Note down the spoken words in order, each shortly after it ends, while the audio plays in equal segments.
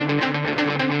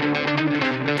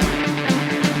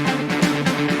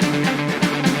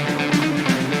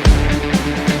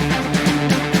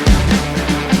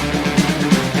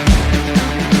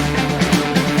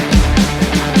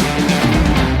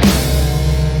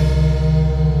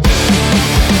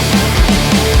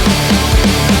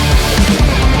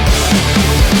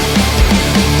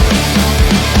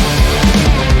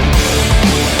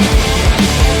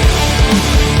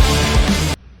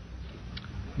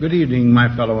Good evening, my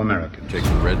fellow Americans. Take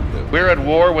the red pill. We're at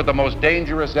war with the most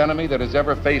dangerous enemy that has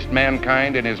ever faced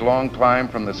mankind in his long climb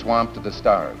from the swamp to the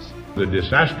stars. The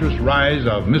disastrous rise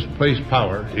of misplaced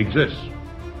power exists.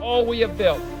 All we have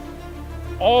built,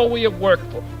 all we have worked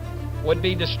for, would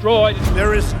be destroyed.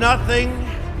 There is nothing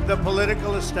the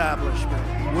political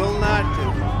establishment will not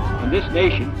do. And this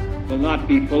nation will not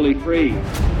be fully free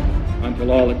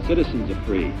until all its citizens are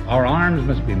free. Our arms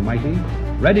must be mighty,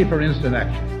 ready for instant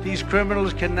action, These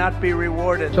criminals cannot be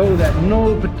rewarded. so that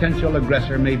no potential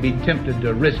aggressor may be tempted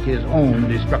to risk his own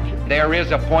destruction. There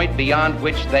is a point beyond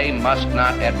which they must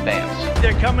not advance.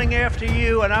 They're coming after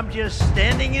you, and I'm just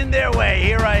standing in their way.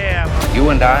 Here I am. You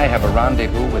and I have a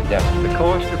rendezvous with destiny. The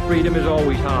cost of freedom is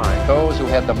always high. Those who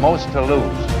had the most to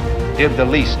lose did the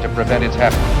least to prevent its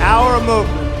happening. Our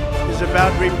movement is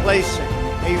about replacing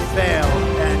a failed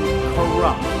and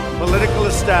corrupt political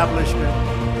establishment.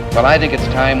 Well, I think it's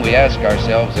time we ask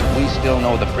ourselves if we still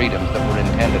know the freedoms that were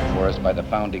intended for us by the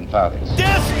Founding Fathers.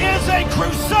 This is a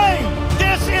crusade!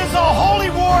 This is a holy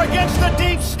war against the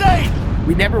deep state!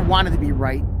 We never wanted to be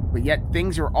right, but yet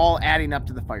things are all adding up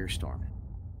to the firestorm.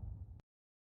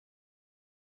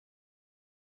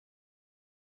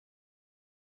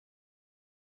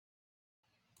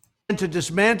 To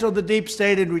dismantle the deep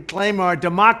state and reclaim our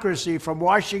democracy from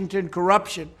Washington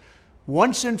corruption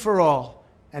once and for all,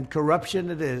 and corruption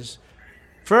it is.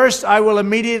 First, I will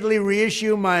immediately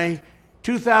reissue my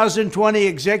 2020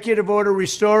 executive order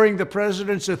restoring the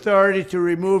president's authority to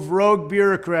remove rogue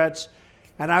bureaucrats,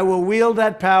 and I will wield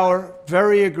that power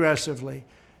very aggressively.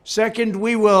 Second,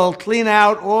 we will clean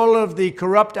out all of the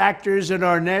corrupt actors in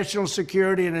our national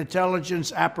security and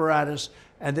intelligence apparatus,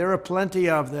 and there are plenty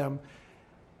of them.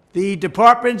 The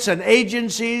departments and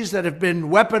agencies that have been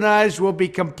weaponized will be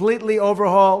completely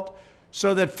overhauled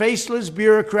so that faceless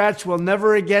bureaucrats will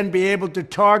never again be able to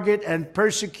target and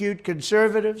persecute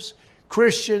conservatives,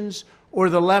 Christians, or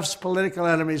the left's political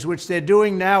enemies, which they're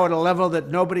doing now at a level that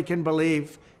nobody can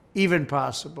believe even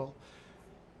possible.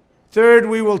 Third,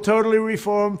 we will totally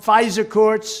reform FISA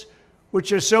courts,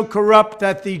 which are so corrupt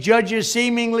that the judges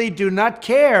seemingly do not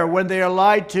care when they are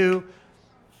lied to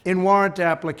in warrant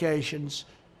applications.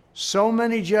 So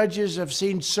many judges have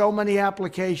seen so many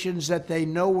applications that they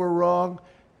know were wrong,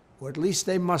 or at least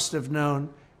they must have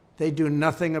known. They do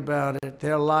nothing about it.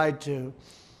 They're lied to.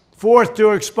 Fourth,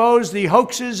 to expose the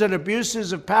hoaxes and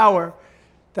abuses of power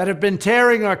that have been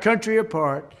tearing our country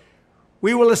apart,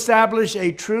 we will establish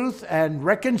a Truth and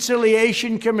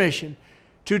Reconciliation Commission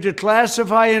to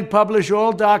declassify and publish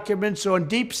all documents on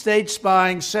deep state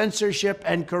spying, censorship,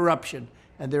 and corruption,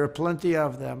 and there are plenty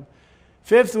of them.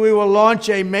 Fifth, we will launch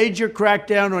a major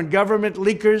crackdown on government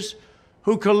leakers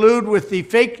who collude with the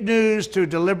fake news to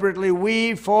deliberately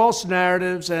weave false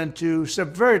narratives and to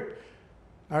subvert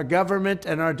our government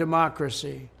and our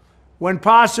democracy. When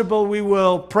possible, we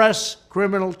will press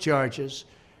criminal charges.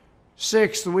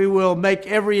 Sixth, we will make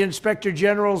every Inspector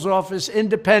General's office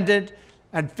independent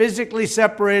and physically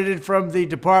separated from the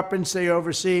departments they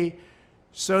oversee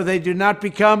so they do not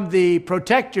become the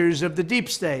protectors of the deep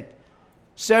state.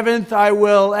 Seventh, I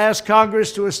will ask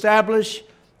Congress to establish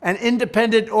an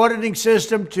independent auditing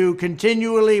system to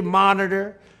continually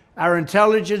monitor our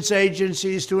intelligence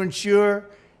agencies to ensure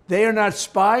they are not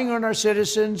spying on our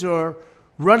citizens or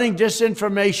running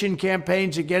disinformation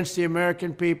campaigns against the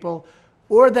American people,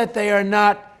 or that they are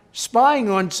not spying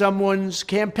on someone's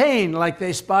campaign like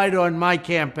they spied on my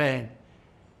campaign.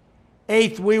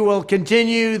 Eighth, we will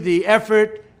continue the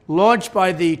effort launched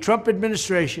by the Trump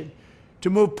administration to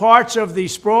move parts of the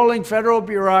sprawling federal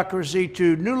bureaucracy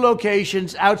to new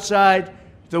locations outside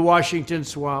the Washington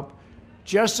swamp.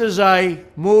 Just as I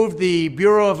moved the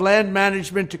Bureau of Land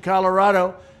Management to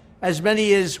Colorado, as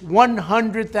many as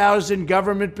 100,000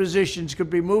 government positions could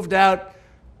be moved out,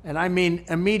 and I mean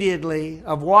immediately,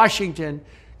 of Washington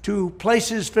to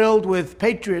places filled with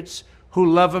patriots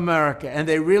who love America, and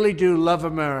they really do love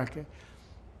America.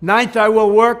 Ninth, I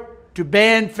will work to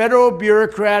ban federal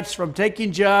bureaucrats from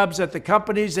taking jobs at the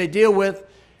companies they deal with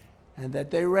and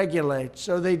that they regulate.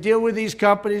 So they deal with these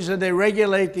companies and they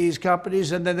regulate these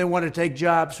companies, and then they want to take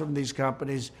jobs from these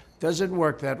companies. Doesn't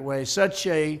work that way. Such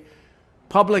a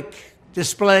public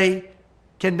display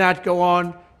cannot go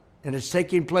on, and it's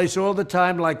taking place all the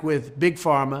time, like with Big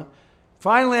Pharma.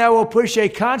 Finally, I will push a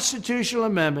constitutional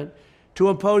amendment to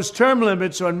impose term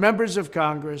limits on members of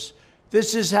Congress.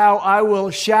 This is how I will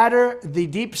shatter the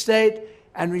deep state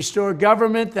and restore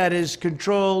government that is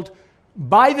controlled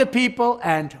by the people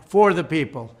and for the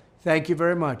people. Thank you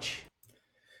very much.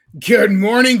 Good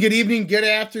morning, good evening, good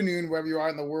afternoon, wherever you are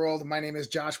in the world. My name is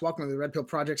Josh. Welcome to the Red Pill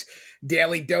Project's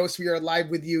Daily Dose. We are live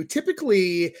with you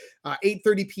typically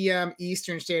 8:30 p.m.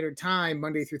 Eastern Standard Time,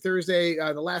 Monday through Thursday.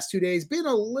 The last 2 days been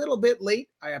a little bit late.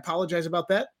 I apologize about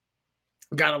that.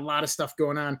 Got a lot of stuff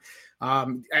going on.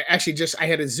 I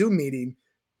had a Zoom meeting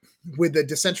with the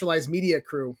Decentralized Media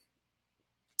crew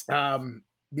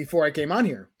before I came on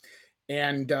here.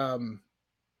 And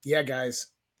yeah, guys,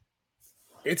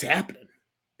 it's happening.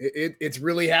 It's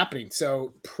really happening.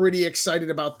 So pretty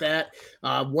excited about that.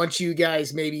 Once you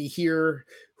guys maybe hear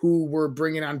who we're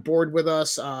bringing on board with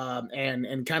us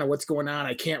and kind of what's going on,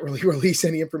 I can't really release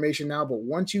any information now, but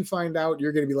once you find out,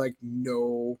 you're going to be like,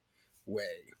 no way.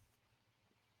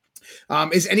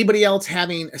 Is anybody else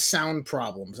having sound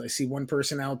problems? I see one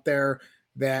person out there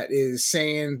that is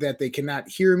saying that they cannot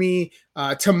hear me.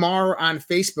 Tomorrow on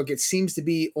Facebook, it seems to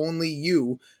be only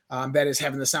you that is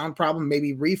having the sound problem.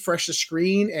 Maybe refresh the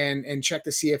screen and check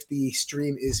to see if the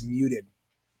stream is muted.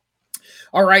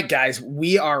 All right, guys,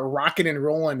 we are rocking and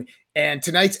rolling. And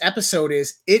tonight's episode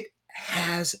is It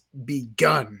Has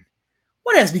Begun.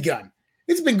 What has begun?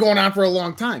 It's been going on for a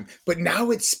long time, but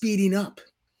now it's speeding up.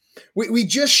 We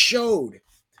just showed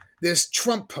this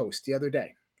Trump post the other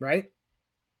day, right?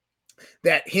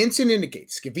 That hints and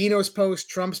indicates Scavino's post,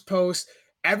 Trump's post,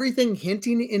 everything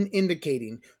hinting and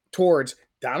indicating towards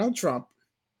Donald Trump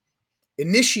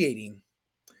initiating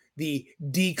the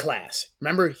D class.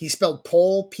 Remember, he spelled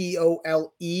Pole,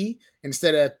 P-O-L-E,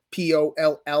 instead of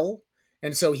P-O-L-L.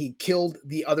 And so he killed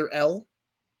the other L.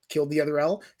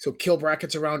 So kill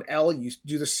brackets around L. You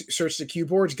do the search the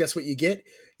keyboards. Guess what you get?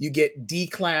 You get D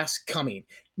class coming.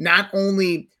 Not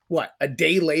only, a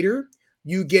day later,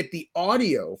 you get the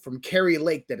audio from Kari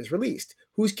Lake that is released.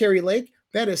 Who's Kari Lake?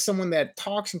 That is someone that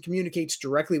talks and communicates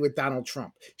directly with Donald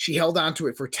Trump. She held on to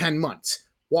it for 10 months.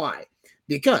 Why?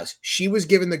 Because she was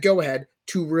given the go-ahead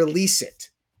to release it.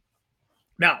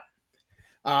 Now,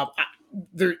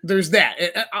 there's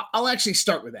that. I'll actually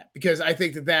start with that because I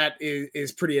think that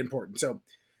is pretty important. So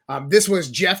this was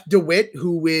Jeff DeWitt,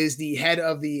 who is the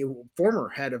former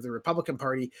head of the Republican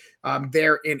Party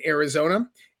there in Arizona,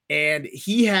 and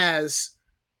he has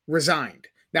resigned.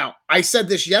 Now, I said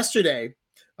this yesterday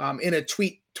in a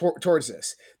tweet towards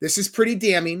this. This is pretty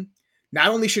damning. Not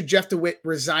only should Jeff DeWitt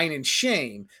resign in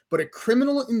shame, but a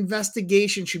criminal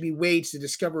investigation should be waged to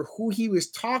discover who he was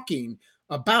talking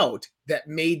about that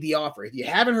made the offer. If you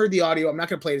haven't heard the audio, I'm not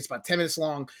going to play it. It's about 10 minutes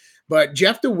long. But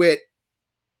Jeff DeWitt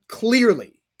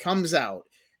clearly comes out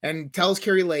and tells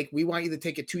Kari Lake, we want you to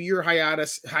take a 2-year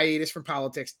hiatus from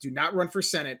politics. Do not run for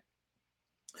Senate,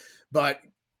 but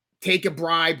take a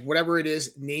bribe, whatever it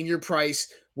is, name your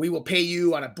price. We will pay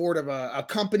you on a board of a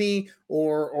company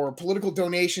or political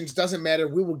donations. Doesn't matter.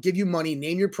 We will give you money,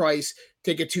 name your price,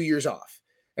 take it 2 years off.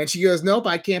 And she goes, nope,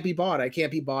 I can't be bought. I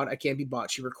can't be bought. I can't be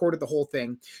bought. She recorded the whole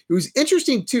thing. It was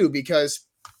interesting, too, because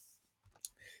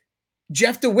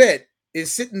Jeff DeWitt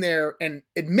is sitting there and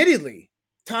admittedly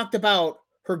talked about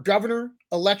her governor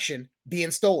election being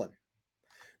stolen.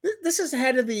 This is the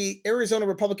head of the Arizona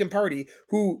Republican Party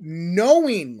who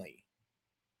knowingly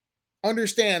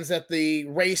understands that the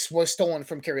race was stolen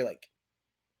from Kari Lake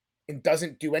and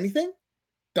doesn't do anything,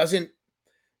 doesn't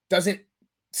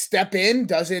step in,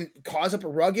 doesn't cause up a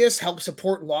ruckus, help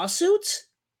support lawsuits.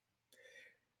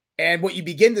 And what you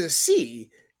begin to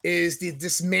see is the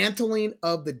dismantling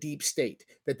of the deep state,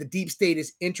 that the deep state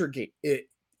is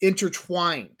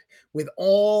intertwined with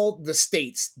all the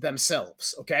states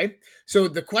themselves, okay? So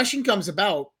the question comes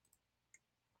about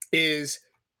is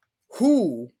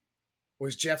who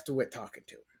was Jeff DeWitt talking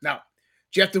to? Now,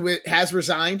 Jeff DeWitt has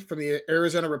resigned from the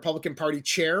Arizona Republican Party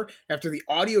chair after the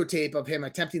audio tape of him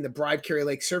attempting to bribe Kari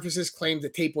Lake surfaces, claimed the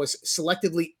tape was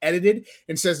selectively edited,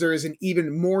 and says there is an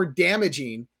even more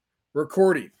damaging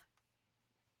recording.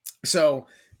 So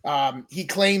he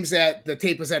claims that the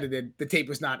tape was edited. The tape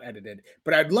was not edited.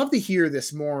 But I'd love to hear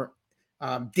this more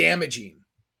damaging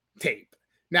tape.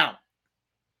 Now,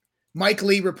 Mike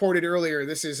Lee reported earlier,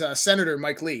 this is Senator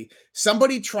Mike Lee,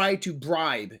 somebody tried to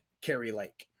bribe Kari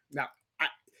Lake. Now,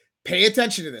 pay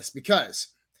attention to this because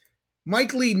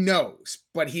Mike Lee knows,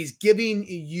 but he's giving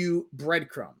you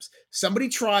breadcrumbs. Somebody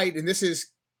tried, and this is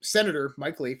Senator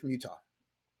Mike Lee from Utah.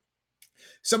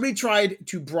 Somebody tried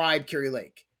to bribe Kari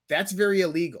Lake. That's very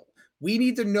illegal. We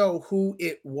need to know who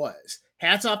it was.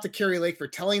 Hats off to Kari Lake for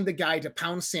telling the guy to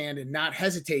pound sand and not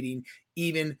hesitating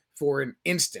even for an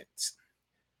instant.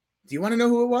 Do you want to know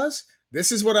who it was?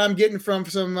 This is what I'm getting from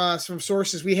some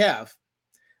sources we have.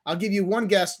 I'll give you one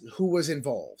guess who was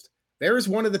involved. There is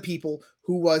one of the people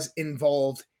who was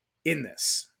involved in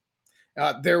this.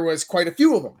 There was quite a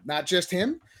few of them, not just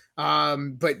him.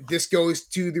 But this goes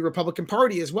to the Republican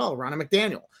Party as well, Ronna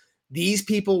McDaniel. These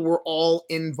people were all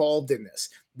involved in this.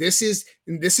 This is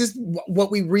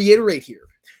what we reiterate here.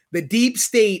 The deep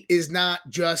state is not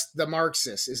just the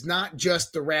Marxists, is not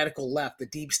just the radical left. The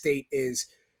deep state is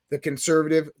the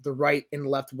conservative, the right, and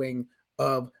left wing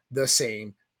of the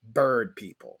same bird,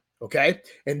 people. Okay?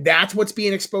 And that's what's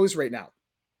being exposed right now.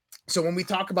 So when we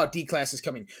talk about D-class is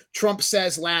coming, Trump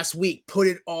says last week, put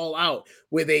it all out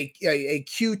with a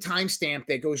Q timestamp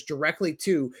that goes directly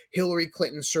to Hillary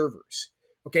Clinton servers.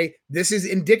 Okay, this is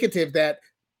indicative that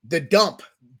the dump,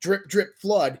 drip, drip,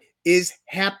 flood is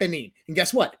happening. And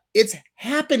guess what? It's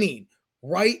happening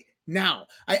right now.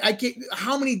 I get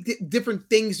how many different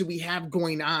things do we have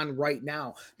going on right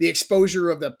now? The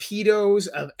exposure of the pedos,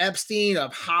 of Epstein,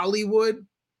 of Hollywood.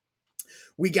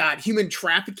 We got human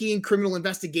trafficking, criminal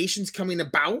investigations coming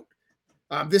about.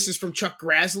 This is from Chuck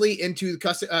Grassley into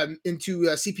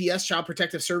CPS, Child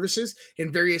Protective Services,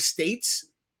 in various states.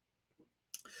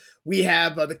 We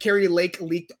have the Kari Lake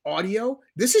leaked audio.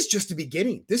 This is just the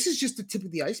beginning. This is just the tip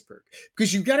of the iceberg.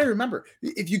 Because you've got to remember,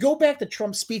 if you go back to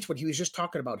Trump's speech, what he was just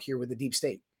talking about here with the deep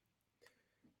state,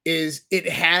 is it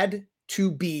had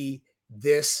to be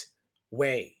this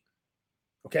way.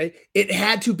 Okay? It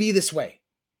had to be this way.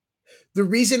 The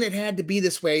reason it had to be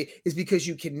this way is because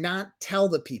you cannot tell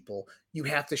the people, you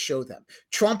have to show them.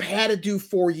 Trump had to do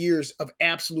 4 years of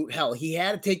absolute hell. He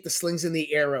had to take the slings and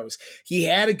the arrows. He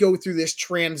had to go through this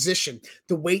transition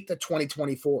to wait to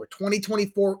 2024.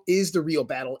 2024 is the real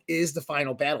battle, is the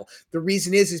final battle. The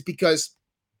reason is because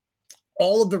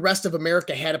all of the rest of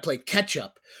America had to play catch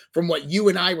up from what you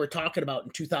and I were talking about in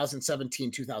 2017,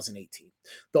 2018.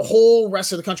 The whole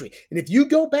rest of the country. And if you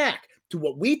go back to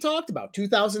what we talked about,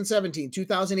 2017,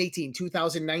 2018,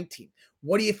 2019,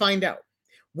 what do you find out?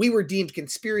 We were deemed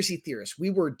conspiracy theorists. We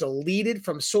were deleted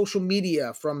from social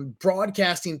media, from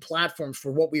broadcasting platforms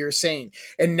for what we were saying.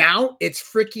 And now it's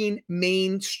freaking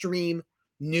mainstream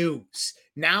news.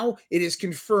 Now it is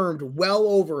confirmed well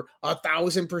over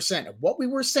 1,000% of what we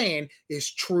were saying is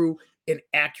true and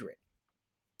accurate.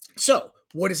 So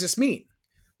what does this mean?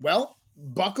 Well,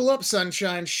 buckle up,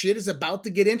 sunshine. Shit is about to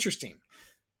get interesting.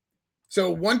 So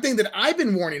one thing that I've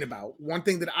been warning about, one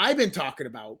thing that I've been talking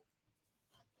about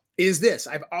is this.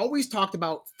 I've always talked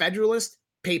about Federalist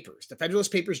Papers. The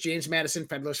Federalist Papers, James Madison,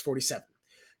 Federalist 47.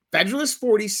 Federalist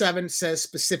 47 says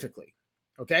specifically,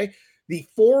 okay, the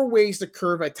 4 ways to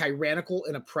curb a tyrannical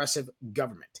and oppressive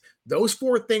government. Those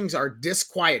 4 things are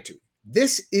disquietude.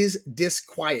 This is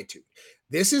disquietude.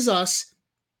 This is us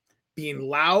being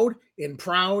loud and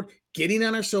proud, getting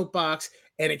on our soapbox,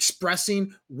 and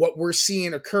expressing what we're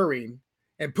seeing occurring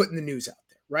and putting the news out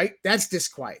there, right? That's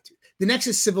disquietude. The next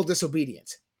is civil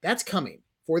disobedience. That's coming.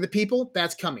 For the people,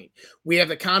 that's coming. We have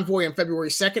the convoy on February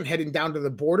 2nd heading down to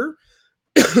the border.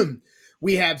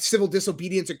 We have civil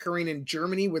disobedience occurring in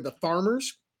Germany with the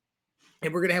farmers.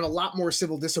 And we're going to have a lot more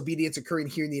civil disobedience occurring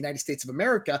here in the United States of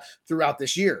America throughout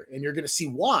this year. And you're going to see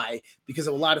why, because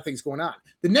of a lot of things going on.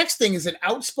 The next thing is an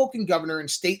outspoken governor and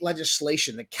state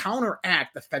legislation that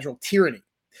counteract the federal tyranny.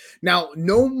 Now,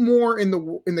 no more in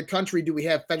the country do we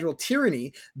have federal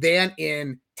tyranny than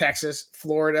in Texas,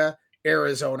 Florida,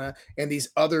 Arizona, and these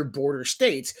other border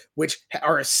states, which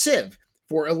are a sieve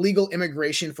for illegal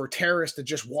immigration, for terrorists that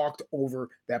just walked over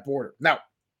that border. Now,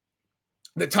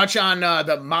 the touch on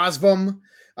the Muslim,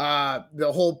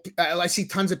 the whole, I see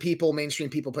tons of people, mainstream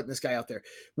people putting this guy out there.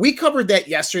 We covered that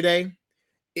yesterday.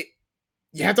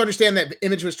 You have to understand that the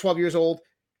image was 12 years old.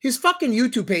 His fucking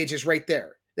YouTube page is right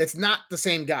there. That's not the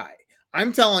same guy.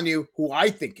 I'm telling you who I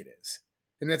think it is,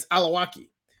 and that's Alawaki.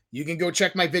 You can go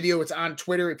check my video. It's on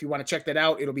Twitter. If you want to check that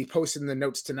out, it'll be posted in the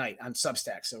notes tonight on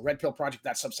Substack. So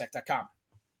redpillproject.substack.com.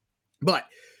 But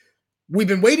we've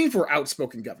been waiting for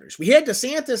outspoken governors. We had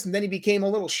DeSantis, and then he became a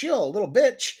little shill, a little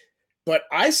bitch. But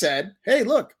I said, hey,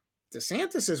 look,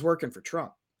 DeSantis is working for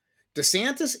Trump.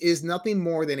 DeSantis is nothing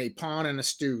more than a pawn and a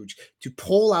stooge to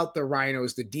pull out the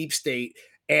rhinos, the deep state,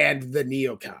 and the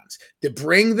neocons, to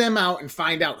bring them out and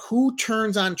find out who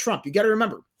turns on Trump. You got to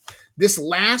remember, this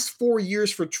last 4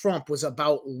 years for Trump was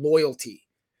about loyalty.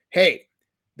 Hey,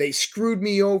 they screwed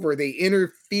me over. They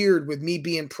interfered with me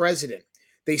being president.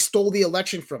 They stole the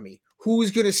election from me.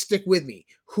 Who's going to stick with me?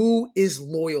 Who is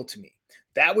loyal to me?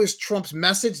 That was Trump's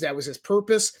message. That was his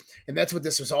purpose. And that's what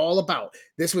this was all about.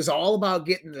 This was all about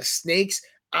getting the snakes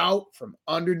out from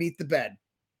underneath the bed,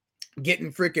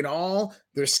 getting freaking all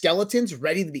their skeletons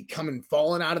ready to be coming,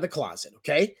 falling out of the closet.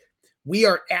 Okay. We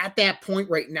are at that point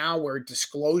right now where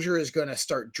disclosure is going to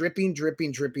start dripping.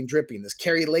 This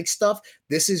Kari Lake stuff,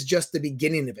 this is just the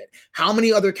beginning of it. How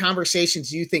many other conversations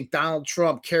do you think Donald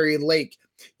Trump, Kari Lake,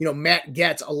 Matt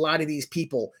Gaetz, a lot of these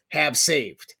people have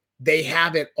saved. They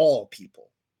have it all, people.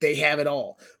 They have it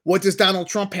all. What does Donald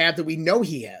Trump have that we know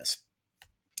he has?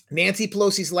 Nancy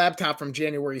Pelosi's laptop from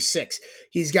January 6th.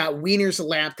 He's got Weiner's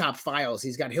laptop files.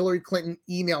 He's got Hillary Clinton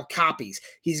email copies.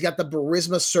 He's got the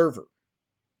Burisma server.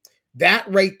 That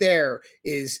right there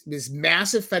is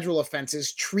massive federal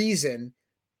offenses, treason,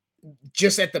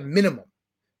 just at the minimum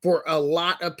for a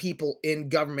lot of people in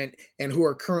government and who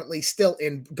are currently still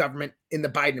in government in the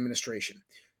Biden administration.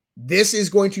 This is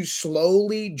going to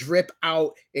slowly drip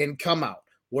out and come out.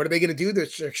 What are they going to do?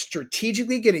 They're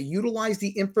strategically going to utilize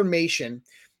the information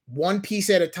one piece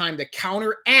at a time to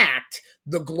counteract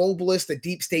the globalist, the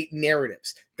deep state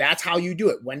narratives. That's how you do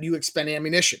it. When do you expend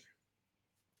ammunition?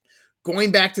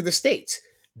 Going back to the states,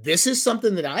 this is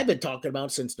something that I've been talking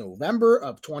about since November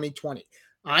of 2020.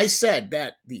 I said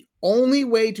that the only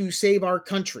way to save our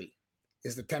country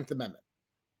is the 10th Amendment.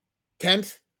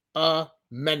 10th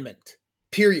Amendment,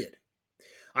 period.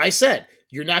 I said,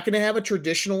 you're not going to have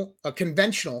a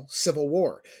conventional civil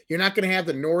war. You're not going to have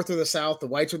the North or the South, the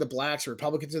whites or the blacks, the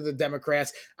Republicans or the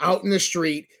Democrats out in the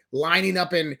street, lining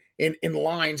up in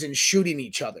lines and shooting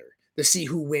each other to see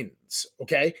who wins,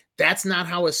 okay? That's not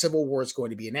how a civil war is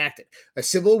going to be enacted. A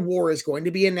civil war is going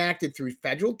to be enacted through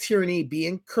federal tyranny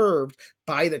being curbed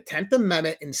by the 10th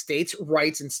Amendment and states'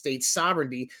 rights and states'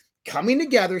 sovereignty coming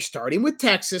together, starting with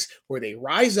Texas, where they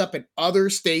rise up and other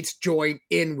states join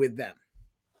in with them.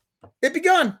 It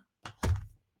begun.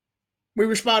 We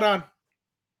were spot on.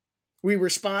 We were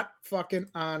spot fucking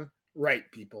on right,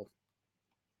 people.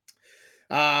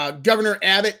 Governor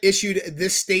Abbott issued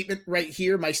this statement right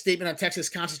here, my statement on Texas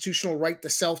constitutional right to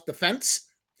self-defense.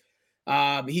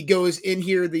 He goes in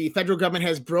here, the federal government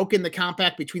has broken the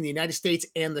compact between the United States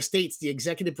and the states. The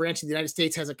executive branch of the United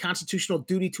States has a constitutional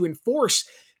duty to enforce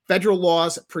federal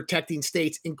laws protecting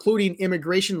states, including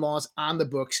immigration laws on the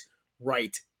books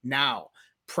right now.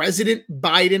 President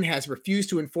Biden has refused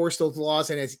to enforce those laws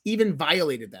and has even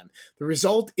violated them. The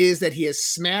result is that he has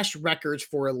smashed records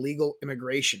for illegal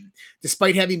immigration,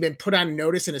 despite having been put on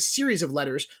notice in a series of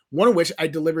letters, one of which I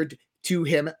delivered to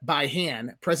him by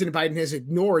hand. President Biden has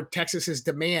ignored Texas's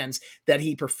demands that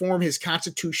he perform his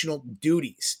constitutional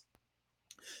duties.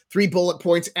 3 bullet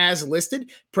points as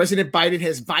listed. President Biden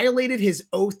has violated his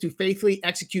oath to faithfully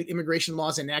execute immigration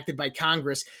laws enacted by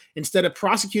Congress. Instead of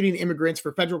prosecuting immigrants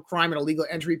for federal crime and illegal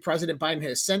entry, President Biden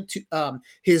has sent to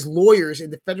his lawyers in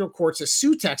the federal courts to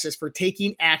sue Texas for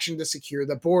taking action to secure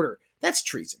the border. That's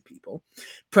treason, people.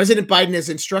 President Biden has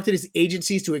instructed his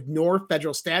agencies to ignore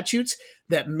federal statutes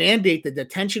that mandate the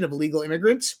detention of illegal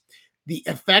immigrants. The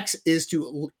effects is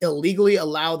to illegally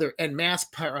allow their en masse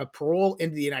parole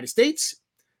into the United States.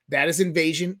 That is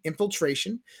invasion,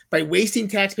 infiltration. By wasting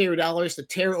taxpayer dollars to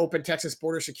tear open Texas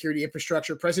border security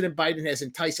infrastructure, President Biden has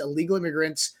enticed illegal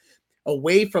immigrants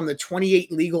away from the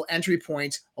 28 legal entry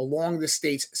points along the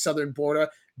state's southern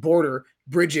border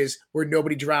bridges where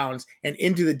nobody drowns and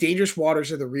into the dangerous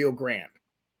waters of the Rio Grande.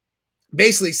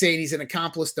 Basically saying he's an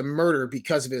accomplice to murder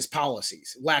because of his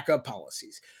policies, lack of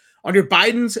policies. Under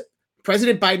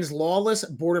President Biden's lawless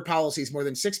border policies, more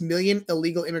than 6 million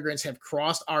illegal immigrants have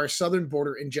crossed our southern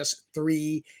border in just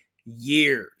 3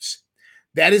 years.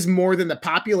 That is more than the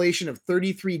population of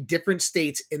 33 different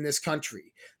states in this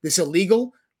country. This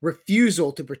illegal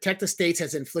refusal to protect the states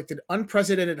has inflicted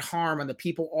unprecedented harm on the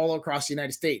people all across the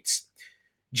United States.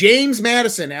 James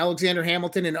Madison, Alexander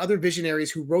Hamilton, and other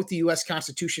visionaries who wrote the U.S.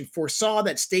 Constitution foresaw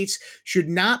that states should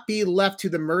not be left to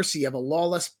the mercy of a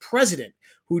lawless president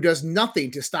who does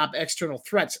nothing to stop external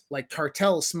threats like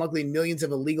cartels smuggling millions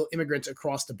of illegal immigrants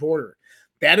across the border.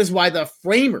 That is why the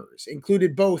framers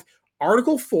included both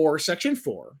Article 4, Section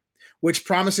 4, which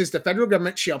promises the federal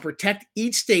government shall protect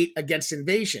each state against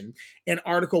invasion, and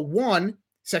Article 1,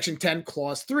 Section 10,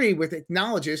 Clause 3, which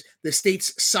acknowledges the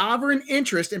state's sovereign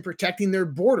interest in protecting their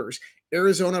borders.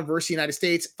 Arizona versus United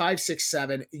States,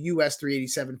 567, U.S.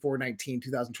 387, 419,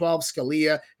 2012,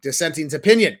 Scalia, dissenting's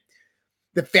opinion.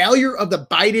 The failure of the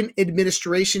Biden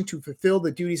administration to fulfill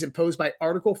the duties imposed by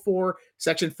Article 4,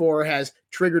 Section 4 has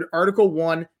triggered Article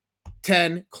 1,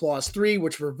 10, Clause 3,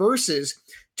 which reverses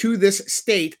to this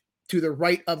state to the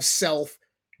right of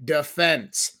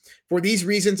self-defense. For these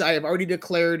reasons, I have already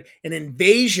declared an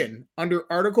invasion under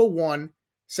Article 1,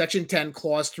 Section 10,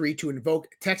 Clause 3 to invoke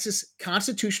Texas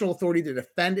constitutional authority to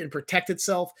defend and protect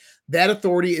itself. That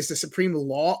authority is the supreme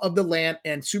law of the land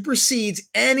and supersedes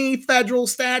any federal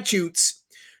statutes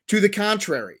to the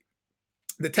contrary.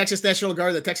 The Texas National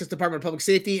Guard, the Texas Department of Public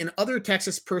Safety, and other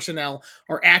Texas personnel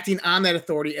are acting on that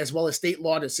authority as well as state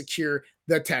law to secure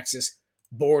the Texas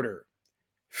border.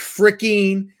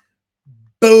 Freaking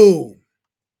boom.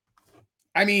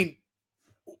 I mean,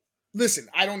 listen,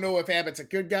 I don't know if Abbott's a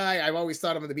good guy. I've always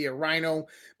thought him to be a rhino,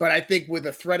 but I think with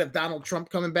the threat of Donald Trump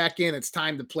coming back in, it's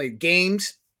time to play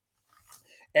games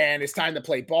and it's time to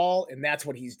play ball, and that's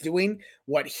what he's doing.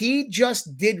 What he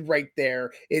just did right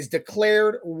there is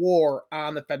declared war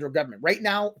on the federal government. Right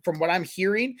now, from what I'm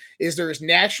hearing, is there's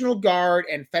National Guard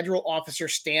and federal officer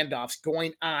standoffs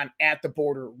going on at the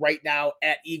border right now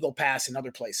at Eagle Pass and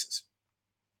other places.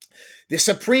 The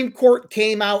Supreme Court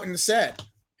came out and said,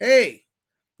 hey,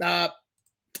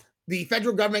 the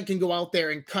federal government can go out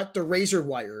there and cut the razor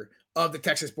wire of the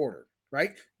Texas border,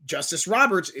 right? Justice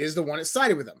Roberts is the one that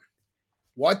sided with them.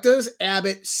 What does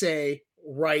Abbott say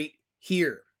right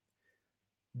here?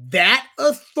 That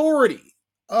authority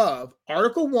of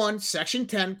Article 1, Section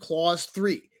 10, Clause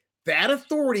 3, that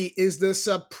authority is the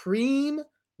supreme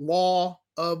law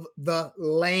of the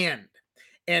land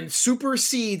and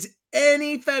supersedes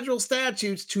any federal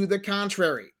statutes to the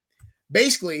contrary.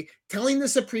 Basically, telling the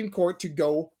Supreme Court to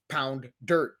go pound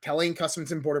dirt, telling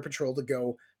Customs and Border Patrol to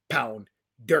go pound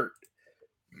dirt.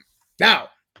 Now,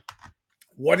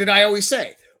 what did I always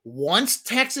say? Once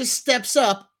Texas steps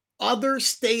up, other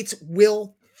states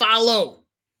will follow.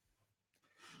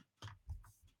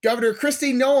 Governor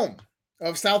Kristi Noem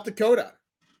of South Dakota,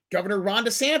 Governor Ron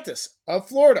DeSantis of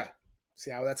Florida,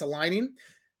 see how that's aligning,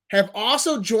 have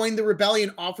also joined the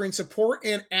rebellion, offering support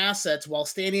and assets while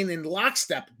standing in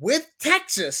lockstep with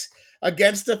Texas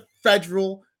against the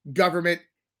federal government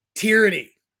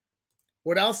tyranny.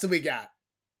 What else do we got?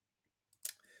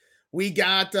 We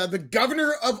got the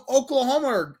governor of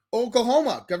Oklahoma,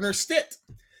 Governor Stitt,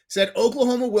 said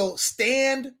Oklahoma will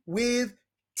stand with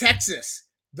Texas.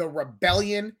 The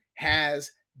rebellion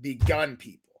has begun,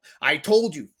 people. I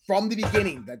told you from the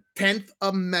beginning, the 10th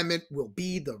Amendment will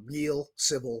be the real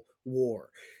Civil War.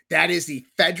 That is the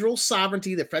federal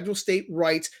sovereignty, the federal state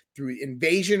rights through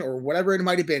invasion or whatever it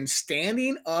might have been,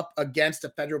 standing up against the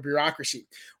federal bureaucracy.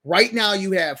 Right now,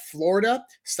 you have Florida,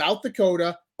 South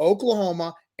Dakota,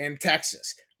 Oklahoma, and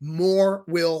Texas. More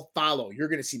will follow. You're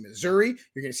going to see Missouri.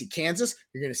 You're going to see Kansas.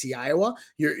 You're going to see Iowa.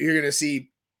 You're going to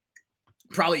see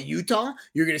probably Utah.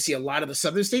 You're going to see a lot of the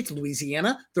southern states,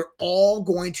 Louisiana. They're all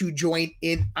going to join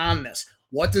in on this.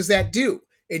 What does that do?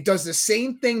 It does the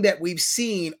same thing that we've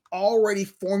seen already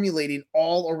formulating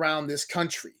all around this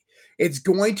country. It's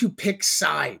going to pick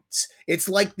sides. It's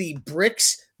like the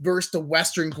BRICS versus the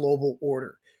Western global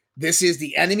order. This is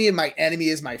the enemy, and my enemy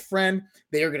is my friend.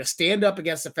 They are going to stand up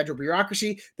against the federal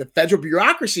bureaucracy. The federal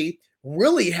bureaucracy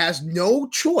really has no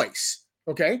choice.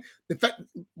 Okay,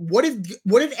 what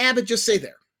did Abbott just say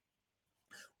there?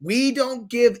 We don't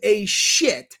give a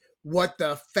shit what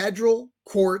the federal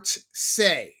courts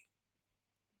say.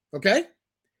 Okay,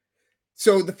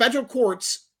 so the federal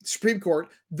courts, Supreme Court,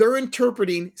 they're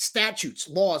interpreting statutes,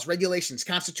 laws, regulations,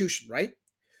 Constitution, right?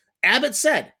 Abbott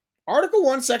said, Article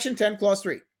 1, Section 10, Clause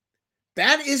 3.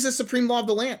 That is the supreme law of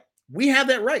the land. We have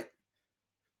that right.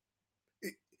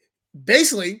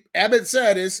 Basically, Abbott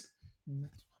said is,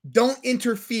 don't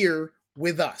interfere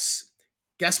with us.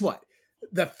 Guess what?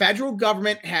 The federal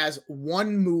government has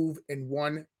one move and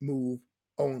one move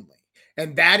only.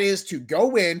 And that is to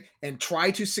go in and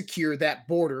try to secure that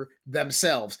border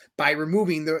themselves by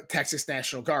removing the Texas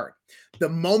National Guard. The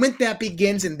moment that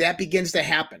begins and that begins to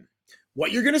happen,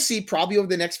 what you're going to see probably over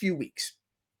the next few weeks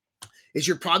is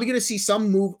you're probably going to see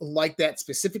some move like that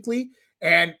specifically.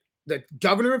 And the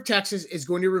governor of Texas is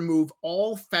going to remove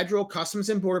all federal Customs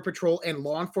and Border Patrol and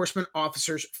law enforcement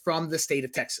officers from the state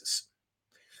of Texas.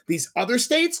 These other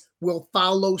states will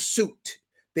follow suit.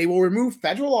 They will remove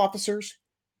federal officers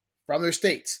from their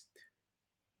states.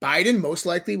 Biden most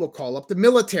likely will call up the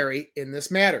military in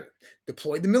this matter,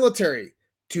 deploy the military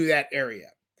to that area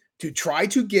to try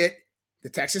to get the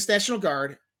Texas National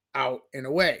Guard out and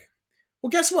away. Well,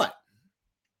 guess what?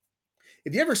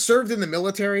 If you ever served in the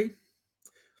military,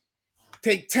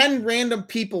 take 10 random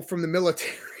people from the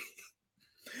military,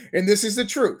 and this is the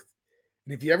truth.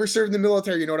 And if you ever served in the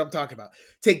military, you know what I'm talking about.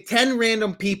 Take 10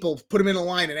 random people, put them in a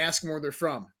line, and ask them where they're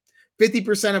from.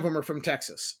 50% of them are from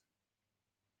Texas.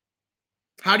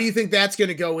 How do you think that's going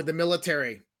to go with the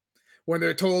military when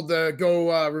they're told to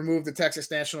go remove the Texas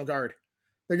National Guard?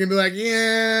 They're going to be like,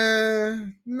 yeah,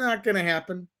 not going to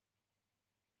happen.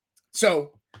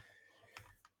 So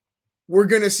we're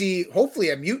going to see,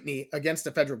 hopefully, a mutiny against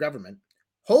the federal government.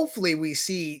 Hopefully, we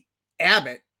see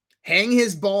Abbott hang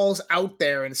his balls out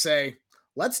there and say,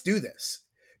 let's do this.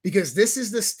 Because this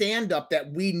is the stand-up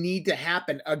that we need to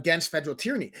happen against federal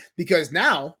tyranny. Because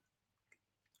now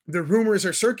the rumors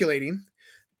are circulating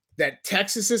that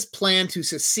Texas's plan to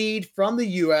secede from the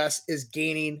U.S. is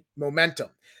gaining momentum.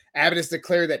 Abbott has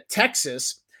declared that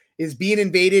Texas is being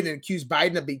invaded and accused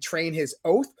Biden of betraying his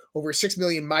oath. Over 6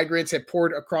 million migrants have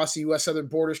poured across the U.S. southern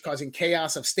borders, causing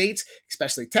chaos of states,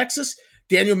 especially Texas.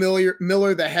 Daniel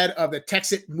Miller, the head of the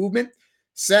Texit movement,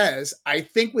 says, I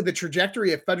think with the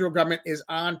trajectory of federal government is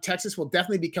on, Texas will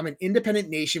definitely become an independent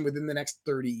nation within the next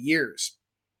 30 years.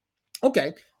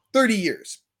 Okay, 30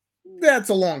 years. That's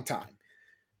a long time.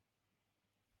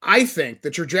 I think the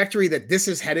trajectory that this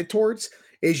is headed towards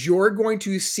is you're going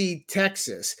to see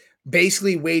Texas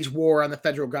basically wage war on the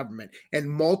federal government and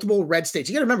multiple red states.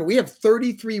 You got to remember, we have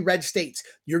 33 red states.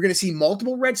 You're going to see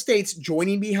multiple red states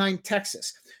joining behind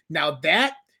Texas. Now,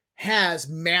 that has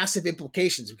massive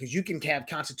implications because you can have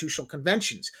constitutional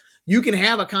conventions. You can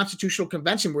have a constitutional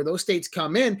convention where those states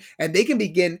come in and they can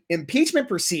begin impeachment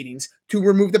proceedings to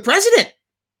remove the president.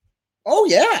 Oh,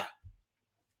 yeah.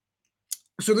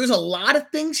 So there's a lot of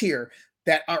things here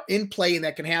that are in play and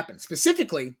that can happen.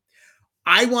 Specifically,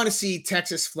 I want to see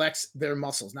Texas flex their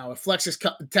muscles. Now, if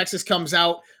Texas comes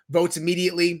out, votes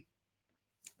immediately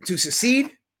to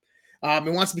secede,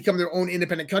 and wants to become their own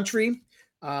independent country,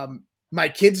 my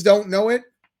kids don't know it,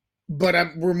 but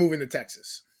we're moving to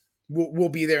Texas. We'll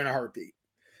be there in a heartbeat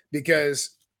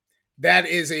because that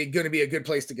is going to be a good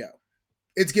place to go.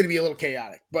 It's going to be a little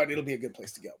chaotic, but it'll be a good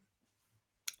place to go.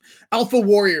 Alpha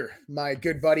Warrior, my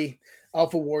good buddy,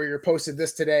 Alpha Warrior, posted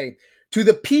this today. To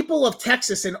the people of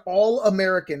Texas and all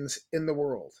Americans in the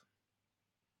world.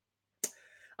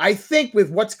 I think with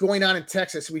what's going on in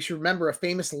Texas, we should remember a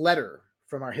famous letter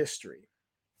from our history.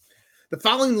 The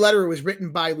following letter was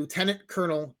written by Lieutenant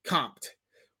Colonel Compt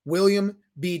William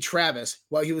B. Travis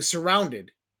while he was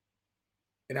surrounded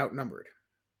and outnumbered.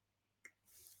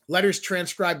 Letters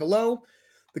transcribed below.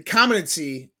 The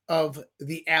Commandancy of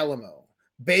the Alamo,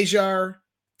 Bejar,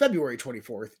 February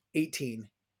 24th,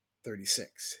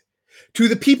 1836. To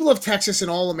the people of Texas and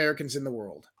all Americans in the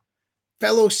world,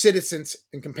 fellow citizens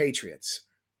and compatriots,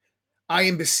 I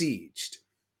am besieged.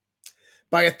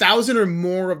 By 1,000 or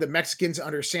more of the Mexicans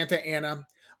under Santa Anna,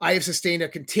 I have sustained a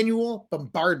continual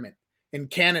bombardment in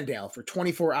Cannondale for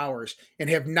 24 hours and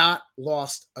have not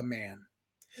lost a man.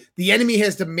 The enemy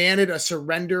has demanded a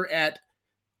surrender at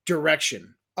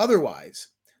direction. Otherwise,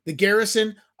 the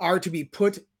garrison are to be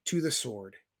put to the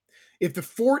sword. If the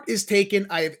fort is taken,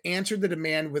 I have answered the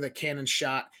demand with a cannon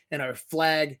shot, and our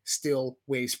flag still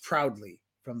waves proudly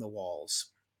from the walls.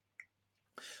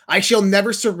 I shall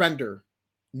never surrender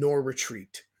nor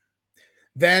retreat.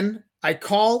 Then I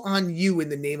call on you in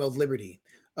the name of liberty,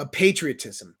 of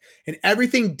patriotism, and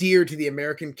everything dear to the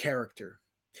American character,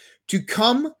 to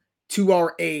come to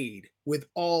our aid with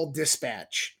all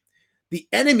dispatch. The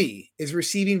enemy is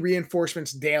receiving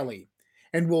reinforcements daily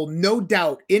and will no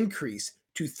doubt increase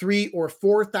to 3,000 or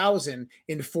 4,000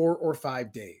 in 4 or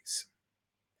 5 days.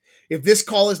 If this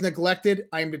call is neglected,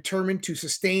 I am determined to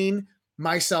sustain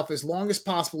myself as long as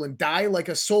possible and die like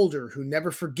a soldier who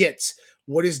never forgets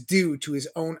what is due to his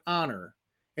own honor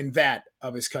and that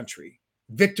of his country.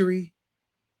 Victory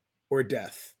or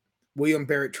death. William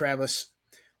Barrett Travis,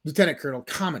 Lieutenant Colonel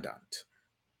Commandant.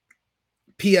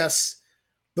 P.S.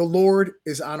 The Lord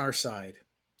is on our side.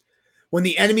 When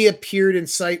the enemy appeared in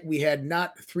sight, we had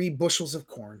not 3 bushels of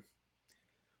corn.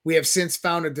 We have since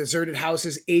found a deserted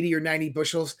houses, 80 or 90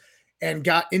 bushels, and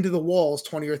got into the walls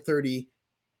 20 or 30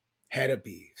 head of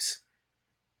beeves.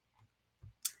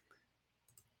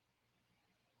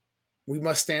 We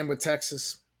must stand with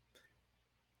Texas.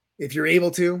 If you're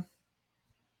able to,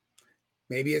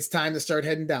 maybe it's time to start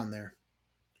heading down there.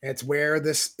 It's where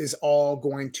this is all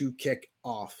going to kick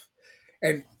off.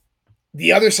 And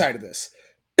the other side of this,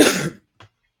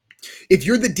 if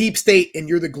you're the deep state and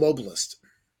you're the globalist,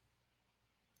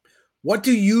 what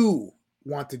do you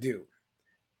want to do?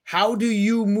 How do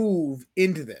you move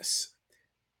into this?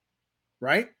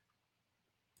 Right?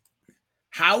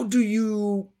 How do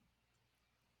you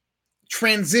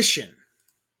transition,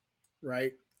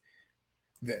 right?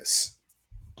 This.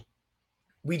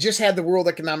 We just had the World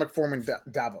Economic Forum in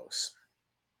Davos.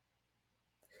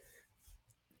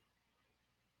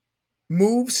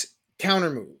 Moves, counter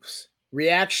moves.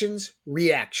 Reactions,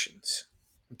 reactions.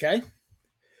 Okay?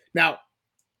 Now,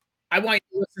 I want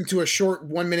you to listen to a short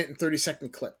 1 minute and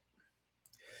 30-second clip.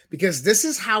 Because this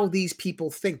is how these people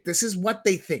think. This is what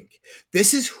they think.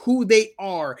 This is who they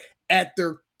are at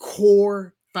their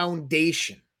core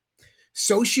foundation.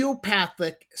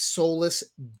 Sociopathic, soulless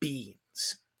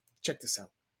beings. Check this out.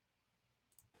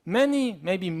 Many,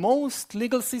 maybe most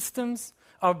legal systems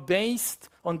are based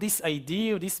on this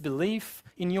idea, this belief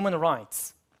in human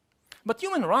rights. But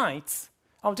human rights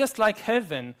are just like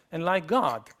heaven and like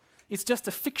God. It's just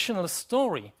a fictional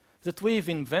story that we've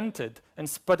invented and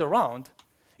spread around.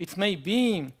 It may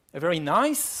be a very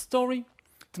nice story,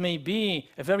 It may be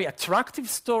a very attractive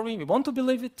story, we want to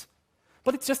believe it,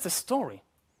 but it's just a story.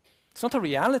 It's not a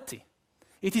reality.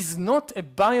 It is not a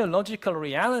biological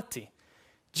reality.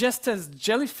 Just as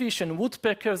jellyfish and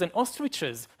woodpeckers and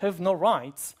ostriches have no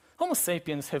rights, Homo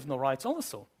sapiens have no rights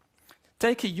also.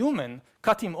 Take a human,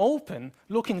 cut him open,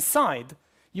 look inside,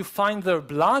 you find their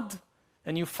blood,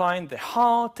 and you find the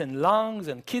heart and lungs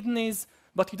and kidneys,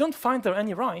 but you don't find there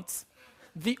any rights.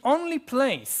 The only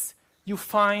place you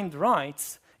find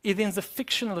rights is in the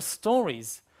fictional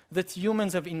stories that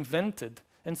humans have invented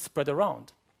and spread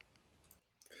around.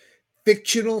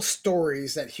 Fictional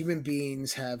stories that human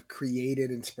beings have created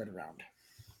and spread around.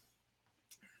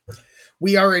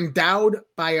 We are endowed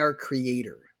by our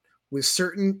Creator with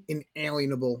certain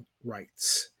inalienable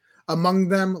rights, among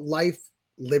them life,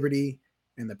 liberty,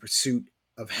 and the pursuit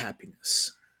of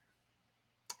happiness.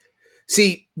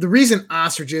 See, the reason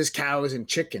ostriches, cows, and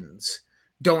chickens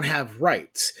don't have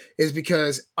rights is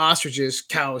because ostriches,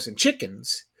 cows, and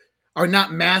chickens are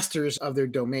not masters of their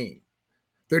domain.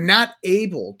 They're not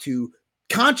able to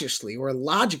consciously or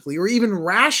logically or even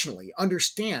rationally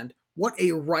understand what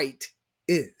a right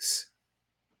is.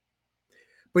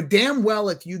 But damn well,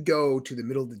 if you go to the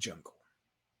middle of the jungle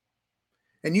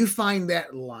and you find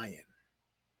that lion,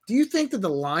 do you think that the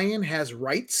lion has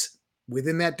rights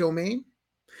within that domain?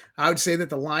 I would say that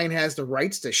the lion has the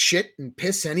rights to shit and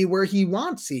piss anywhere he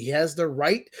wants. He has the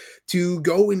right to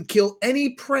go and kill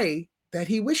any prey that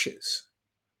he wishes.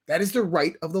 That is the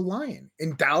right of the lion,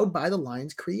 endowed by the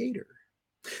lion's creator,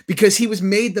 because he was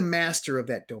made the master of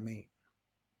that domain.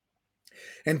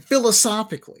 And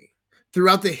philosophically,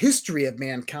 throughout the history of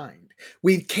mankind,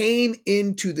 we came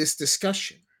into this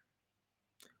discussion.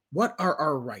 What are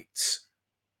our rights?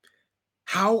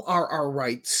 How are our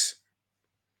rights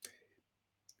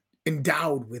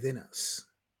endowed within us?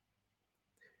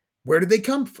 Where did they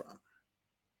come from?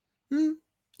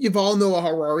 Yuval Noah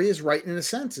Harari is right in a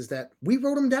sense, is that we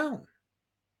wrote them down.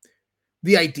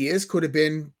 The ideas could have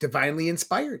been divinely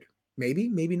inspired. Maybe,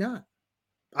 maybe not.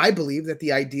 I believe that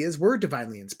the ideas were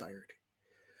divinely inspired.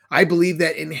 I believe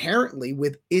that inherently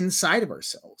inside of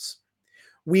ourselves,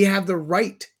 we have the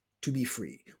right to be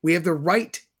free. We have the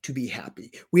right to be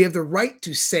happy. We have the right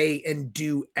to say and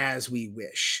do as we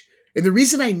wish. And the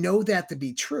reason I know that to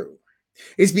be true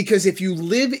is because if you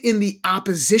live in the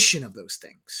opposition of those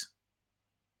things,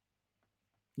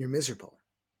 you're miserable.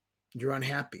 You're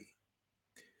unhappy.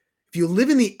 If you live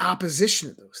in the opposition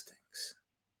of those things,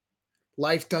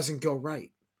 life doesn't go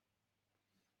right.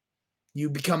 You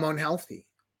become unhealthy.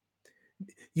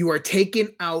 You are taken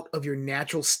out of your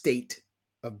natural state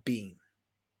of being.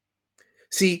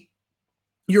 See,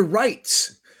 your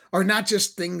rights are not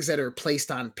just things that are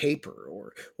placed on paper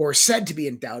or said to be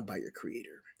endowed by your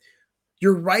creator.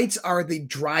 Your rights are the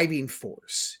driving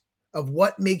force of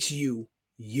what makes you,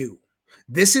 you.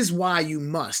 This is why you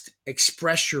must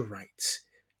express your rights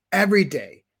every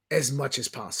day as much as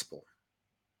possible.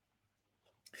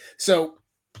 So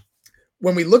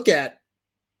when we look at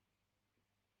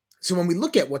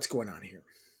what's going on here,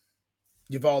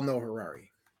 Yuval Noah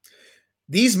Harari,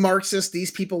 these Marxists,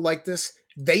 these people like this,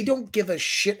 they don't give a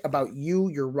shit about you,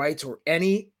 your rights, or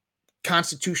any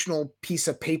constitutional piece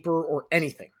of paper or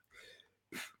anything.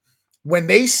 When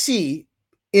they see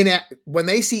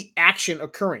action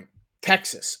occurring,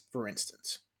 Texas, for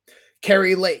instance,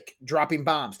 Kerry Lake dropping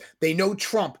bombs, they know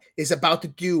Trump is about to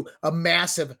do a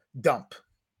massive dump.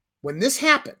 When this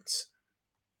happens,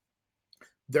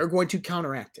 they're going to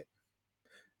counteract it.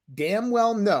 Damn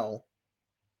well know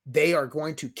they are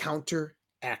going to counteract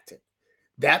it.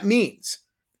 That means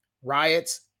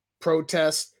riots,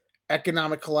 protests,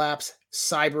 economic collapse,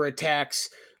 cyber attacks.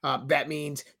 That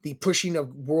means the pushing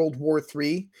of World War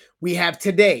III. We have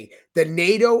today the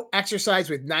NATO exercise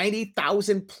with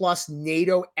 90,000 plus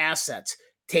NATO assets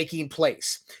taking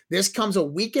place. This comes a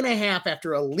week and a half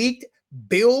after a leaked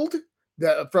build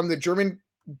from the German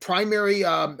primary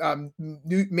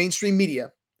mainstream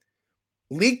media,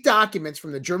 leaked documents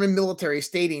from the German military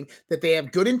stating that they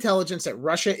have good intelligence that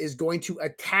Russia is going to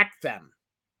attack them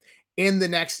in the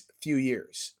next few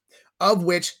years, of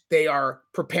which they are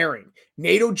preparing.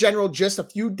 NATO general just a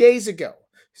few days ago,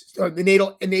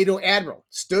 the NATO admiral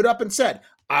stood up and said,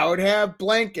 I would have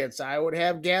blankets, I would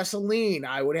have gasoline,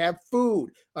 I would have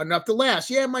food, enough to last.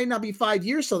 Yeah, it might not be 5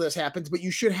 years till this happens, but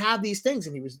you should have these things.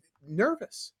 And he was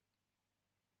nervous.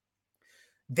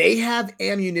 They have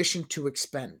ammunition to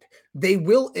expend. They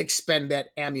will expend that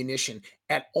ammunition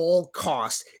at all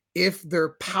costs if their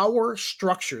power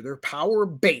structure, their power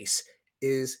base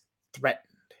is threatened.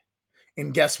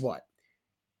 And guess what?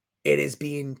 It is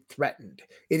being threatened.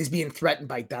 It is being threatened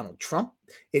by Donald Trump.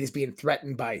 It is being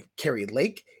threatened by Carrie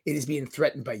Lake. It is being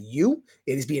threatened by you.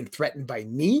 It is being threatened by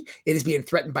me. It is being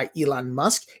threatened by Elon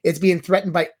Musk. It's being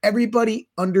threatened by everybody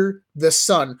under the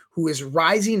sun who is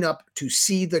rising up to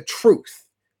see the truth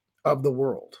of the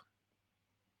world.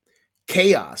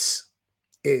 Chaos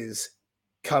is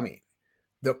coming.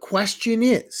 The question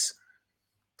is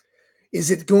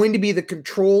it going to be the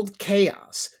controlled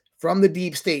chaos from the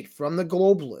deep state, from the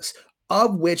globalists,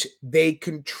 of which they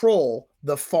control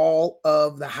the fall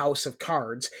of the house of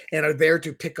cards and are there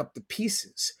to pick up the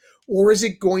pieces? Or is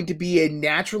it going to be a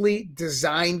naturally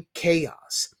designed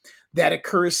chaos that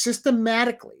occurs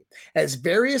systematically as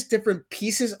various different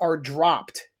pieces are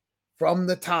dropped from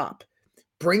the top,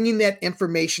 bringing that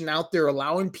information out there,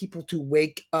 allowing people to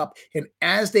wake up? And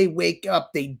as they wake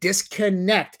up, they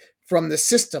disconnect from the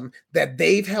system that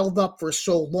they've held up for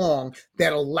so long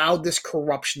that allowed this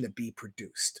corruption to be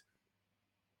produced.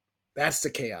 That's the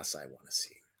chaos I want to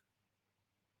see.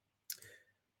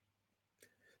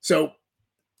 So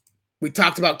we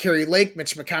talked about Carrie Lake,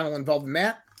 Mitch McConnell involved in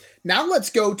that. Now let's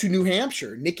go to New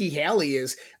Hampshire. Nikki Haley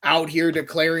is out here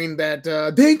declaring that,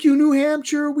 thank you, New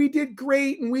Hampshire, we did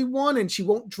great and we won, and she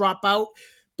won't drop out.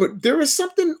 But there is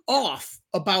something off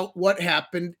about what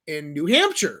happened in New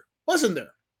Hampshire, wasn't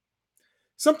there?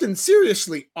 Something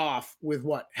seriously off with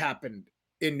what happened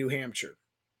in New Hampshire.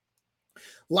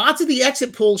 Lots of the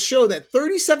exit polls show that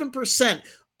 37%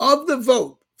 of the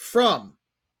vote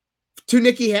to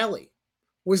Nikki Haley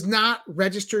was not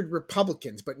registered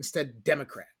Republicans, but instead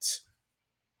Democrats.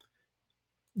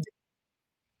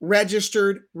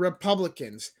 Registered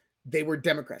Republicans, they were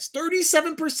Democrats.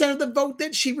 37% of the vote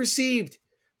that she received.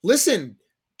 Listen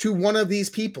to one of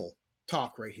these people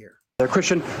talk right here.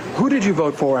 Christian, who did you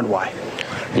vote for and why?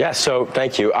 Yeah, so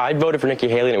thank you. I voted for Nikki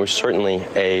Haley, and it was certainly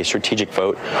a strategic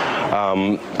vote.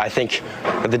 I think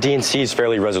the DNC is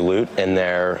fairly resolute in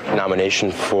their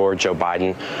nomination for Joe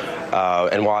Biden.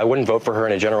 And while I wouldn't vote for her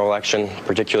in a general election,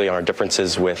 particularly on our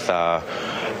differences with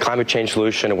climate change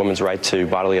solution, a women's right to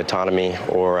bodily autonomy,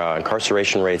 or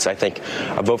incarceration rates, I think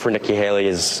a vote for Nikki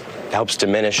Haley helps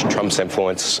diminish Trump's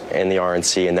influence in the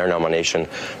RNC and their nomination,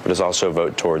 but is also a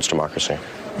vote towards democracy.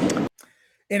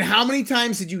 And how many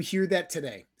times did you hear that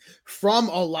today from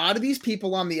a lot of these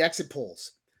people on the exit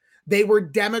polls? They were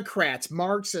Democrats,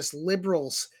 Marxists,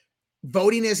 liberals,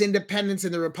 voting as independents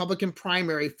in the Republican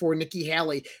primary for Nikki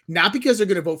Haley, not because they're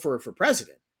going to vote for her for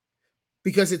president,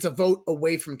 because it's a vote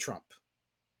away from Trump.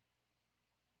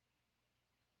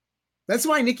 That's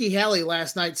why Nikki Haley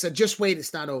last night said, just wait,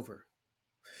 it's not over.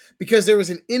 Because there was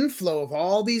an inflow of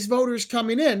all these voters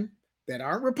coming in that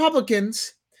aren't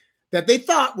Republicans that they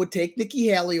thought would take Nikki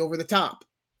Haley over the top.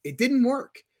 It didn't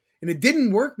work. And it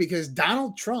didn't work because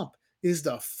Donald Trump is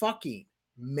the fucking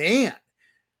man.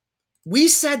 We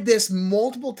said this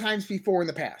multiple times before in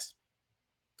the past,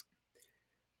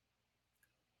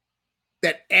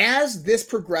 that as this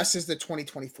progresses to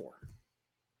 2024,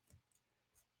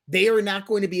 they are not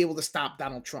going to be able to stop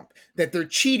Donald Trump, that their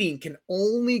cheating can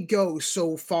only go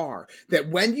so far, that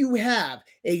when you have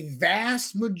a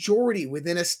vast majority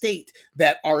within a state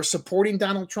that are supporting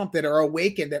Donald Trump, that are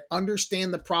awakened, that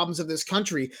understand the problems of this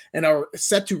country and are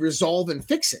set to resolve and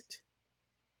fix it.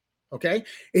 Okay?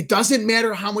 It doesn't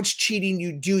matter how much cheating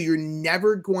you do, you're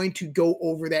never going to go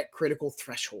over that critical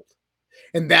threshold.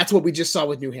 And that's what we just saw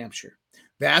with New Hampshire.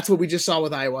 That's what we just saw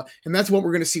with Iowa. And that's what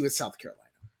we're going to see with South Carolina.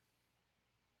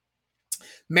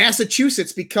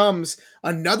 Massachusetts becomes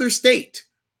another state.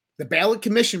 The ballot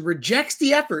commission rejects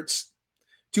the efforts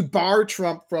to bar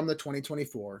Trump from the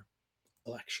 2024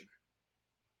 election.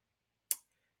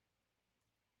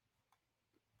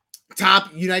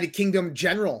 Top United Kingdom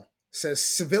general says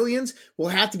civilians will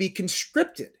have to be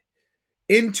conscripted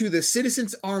into the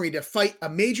citizens' army to fight a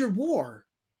major war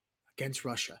against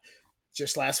Russia.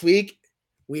 Just last week,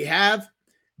 we have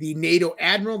the NATO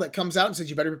admiral that comes out and says,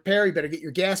 you better prepare, you better get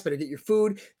your gas, better get your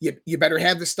food, you better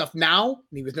have this stuff now.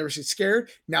 And he was never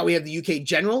scared. Now we have the UK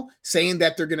general saying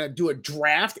that they're going to do a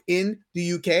draft in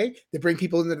the UK to bring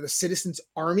people into the citizens'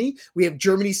 army. We have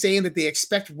Germany saying that they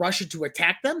expect Russia to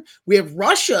attack them. We have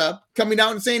Russia coming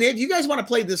out and saying, hey, if you guys want to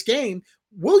play this game,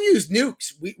 we'll use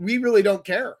nukes. We really don't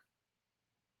care.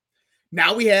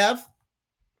 Now we have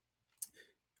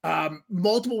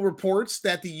multiple reports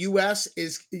that the U.S.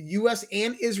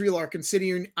 and Israel are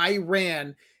considering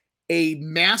Iran a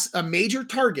major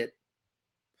target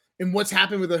in what's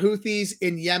happened with the Houthis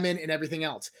in Yemen and everything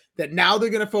else. That now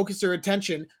they're going to focus their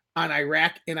attention on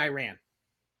Iraq and Iran.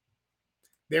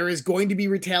 There is going to be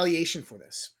retaliation for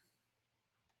this.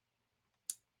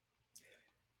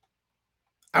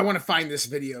 I want to find this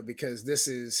video because this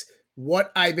is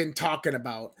what I've been talking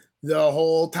about the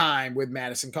whole time with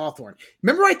Madison Cawthorn.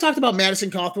 Remember I talked about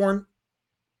Madison Cawthorn?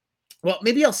 Well,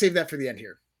 maybe I'll save that for the end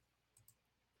here.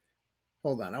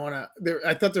 Hold on.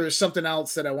 I thought there was something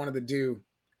else that I wanted to do.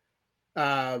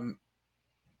 Yeah,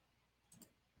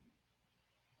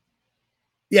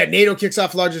 NATO kicks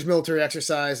off largest military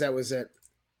exercise. That was it.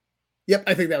 Yep,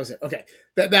 I think that was it. Okay.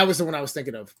 That was the one I was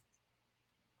thinking of.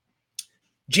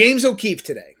 James O'Keefe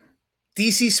today.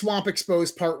 DC Swamp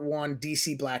Exposed Part 1,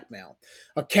 DC Blackmail.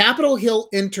 A Capitol Hill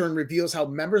intern reveals how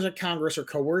members of Congress are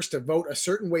coerced to vote a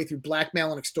certain way through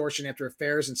blackmail and extortion after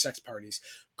affairs and sex parties.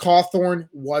 Cawthorn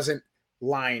wasn't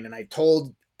lying, and I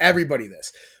told everybody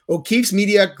this. O'Keefe's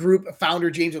media group founder,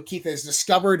 James O'Keefe, has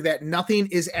discovered that nothing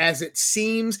is as it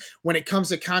seems when it comes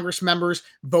to Congress members,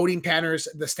 voting patterns,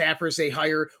 the staffers they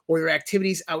hire, or their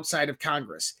activities outside of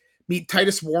Congress. Meet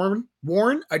Titus Warren,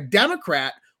 a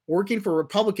Democrat working for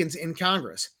Republicans in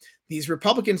Congress. These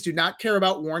Republicans do not care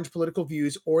about Warren's political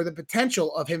views or the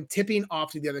potential of him tipping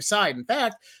off to the other side. In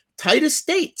fact, Titus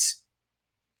states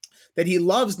that he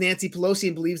loves Nancy Pelosi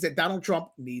and believes that Donald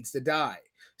Trump needs to die.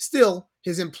 Still,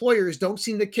 his employers don't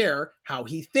seem to care how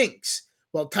he thinks.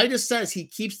 While Titus says he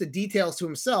keeps the details to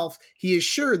himself, he is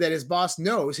sure that his boss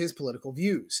knows his political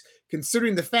views,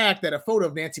 considering the fact that a photo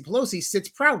of Nancy Pelosi sits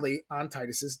proudly on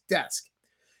Titus's desk.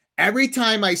 Every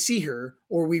time I see her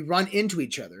or we run into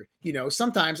each other,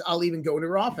 sometimes I'll even go to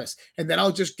her office and then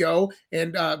I'll just go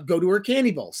and go to her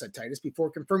candy bowl, said Titus, before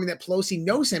confirming that Pelosi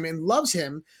knows him and loves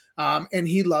him, and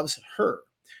he loves her.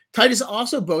 Titus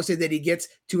also boasted that he gets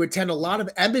to attend a lot of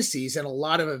embassies and a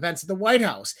lot of events at the White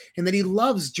House and that he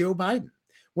loves Joe Biden.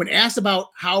 When asked about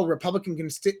how Republican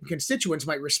constituents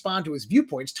might respond to his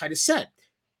viewpoints, Titus said,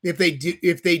 if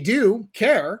they do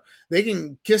care, they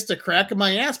can kiss the crack of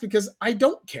my ass because I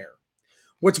don't care.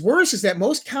 What's worse is that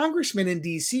most congressmen in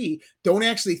D.C. don't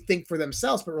actually think for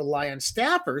themselves, but rely on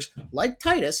staffers like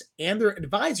Titus and their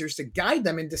advisors to guide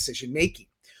them in decision making.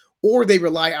 Or they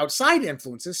rely outside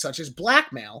influences such as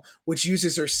blackmail, which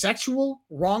uses their sexual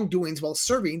wrongdoings while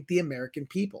serving the American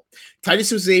people.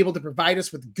 Titus was able to provide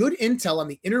us with good intel on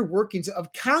the inner workings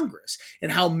of Congress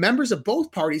and how members of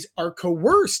both parties are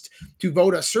coerced to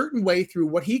vote a certain way through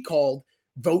what he called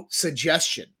vote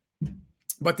suggestion.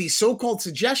 But these so-called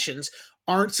suggestions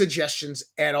aren't suggestions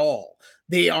at all.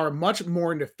 They are much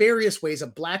more nefarious ways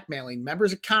of blackmailing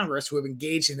members of Congress who have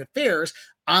engaged in affairs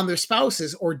on their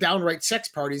spouses or downright sex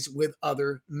parties with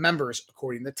other members,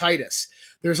 according to Titus.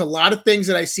 There's a lot of things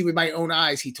that I see with my own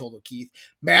eyes, he told O'Keefe.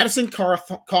 Madison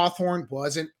Cawthorn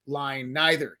wasn't lying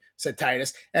neither, said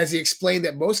Titus, as he explained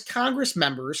that most Congress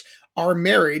members are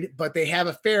married, but they have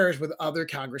affairs with other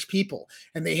Congress people,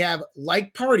 and they have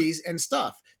like parties and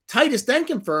stuff. Titus then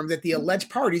confirmed that the alleged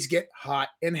parties get hot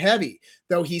and heavy.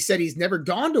 Though he said he's never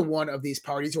gone to one of these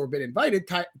parties or been invited,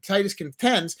 Titus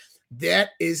contends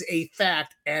that is a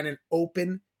fact and an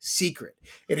open secret.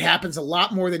 It happens a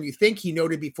lot more than you think, he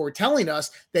noted before telling us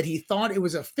that he thought it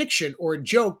was a fiction or a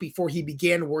joke before he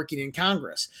began working in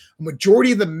Congress. A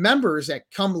majority of the members that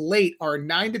come late are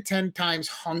 9 to 10 times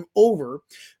hung over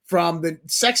from the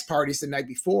sex parties the night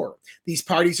before. These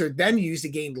parties are then used to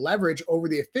gain leverage over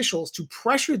the officials to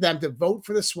pressure them to vote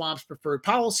for the swamp's preferred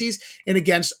policies and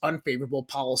against unfavorable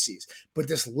policies. But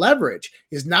this leverage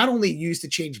is not only used to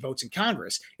change votes in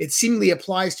Congress, it seemingly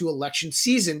applies to election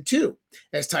season too.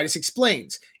 As Titus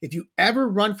explains, if you ever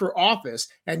run for office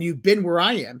and you've been where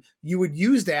I am, you would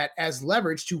use that as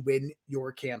leverage to win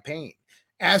your campaign.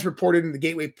 As reported in the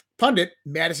Gateway Pundit,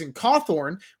 Madison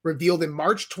Cawthorn revealed in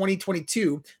March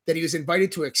 2022 that he was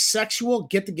invited to a sexual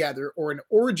get-together or an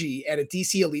orgy at a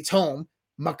DC elite's home,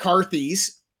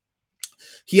 McCarthy's.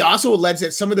 He also alleged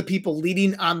that some of the people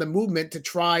leading on the movement to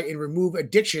try and remove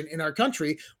addiction in our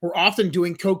country were often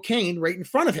doing cocaine right in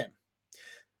front of him.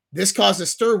 This caused a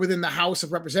stir within the House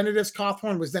of Representatives.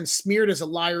 Cawthorn was then smeared as a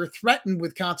liar, threatened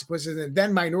with consequences, and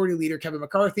then Minority Leader Kevin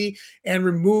McCarthy, and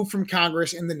removed from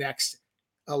Congress in the next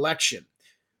election.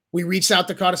 We reached out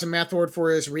to Caudice and Mathord for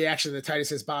his reaction to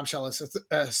Titus's bombshell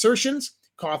assertions.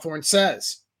 Cawthorn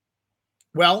says,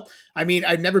 well, I mean,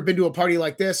 I've never been to a party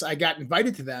like this. I got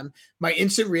invited to them. My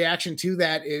instant reaction to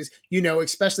that is,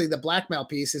 especially the blackmail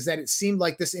piece, is that it seemed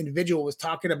like this individual was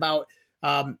talking about,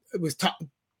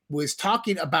 was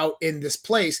talking about in this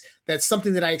place. That's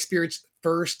something that I experienced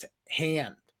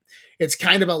firsthand. It's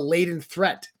kind of a latent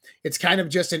threat. It's kind of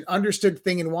just an understood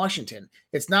thing in Washington.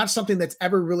 It's not something that's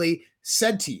ever really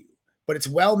said to you, but it's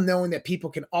well known that people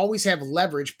can always have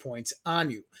leverage points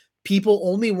on you. People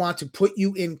only want to put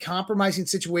you in compromising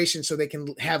situations so they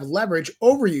can have leverage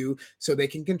over you so they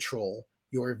can control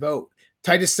your vote.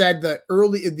 Titus said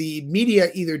the media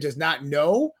either does not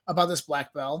know about this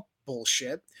blackmail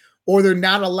bullshit, or they're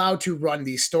not allowed to run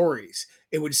these stories.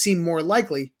 It would seem more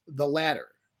likely the latter.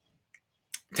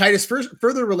 Titus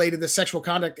further related the sexual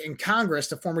conduct in Congress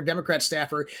to former Democrat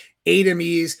staffer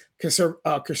Adames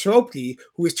Khashoggi,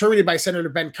 who was terminated by Senator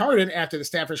Ben Cardin after the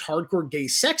staffer's hardcore gay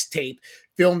sex tape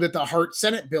filmed at the Hart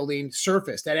Senate building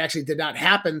surfaced. That actually did not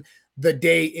happen the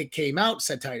day it came out,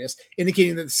 said Titus,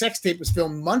 indicating that the sex tape was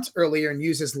filmed months earlier and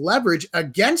used as leverage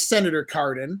against Senator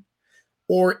Cardin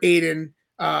or Aiden.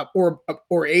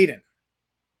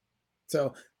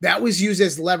 So that was used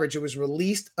as leverage. It was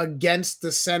released against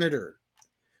the senator.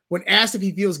 When asked if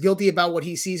he feels guilty about what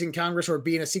he sees in Congress or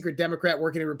being a secret Democrat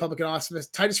working in Republican office,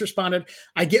 Titus responded,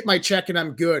 "I get my check and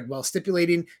I'm good," while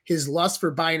stipulating his lust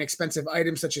for buying expensive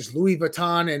items such as Louis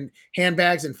Vuitton and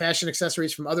handbags and fashion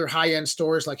accessories from other high-end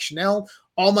stores like Chanel.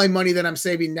 "All my money that I'm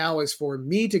saving now is for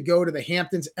me to go to the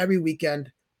Hamptons every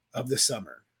weekend of the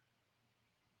summer."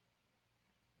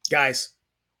 Guys,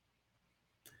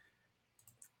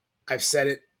 I've said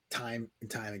it time and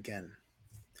time again.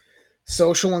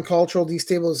 Social and cultural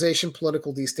destabilization,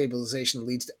 political destabilization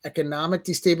leads to economic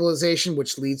destabilization,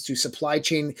 which leads to supply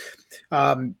chain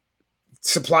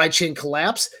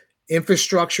collapse,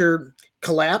 infrastructure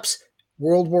collapse,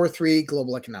 World War III,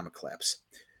 global economic collapse.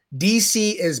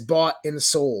 DC is bought and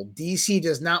sold. DC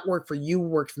does not work for you,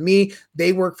 work for me.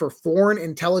 They work for foreign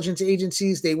intelligence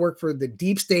agencies. They work for the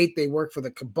deep state. They work for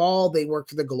the cabal. They work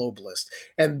for the globalists.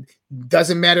 And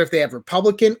doesn't matter if they have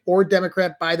Republican or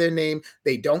Democrat by their name.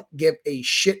 They don't give a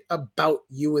shit about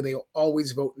you, and they'll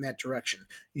always vote in that direction.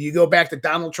 You go back to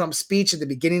Donald Trump's speech at the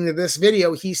beginning of this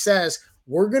video, he says,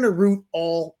 we're going to root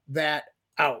all that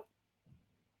out.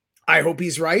 I hope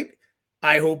he's right.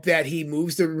 I hope that he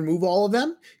moves to remove all of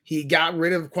them. He got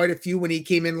rid of quite a few when he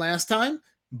came in last time,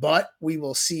 but we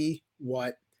will see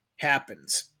what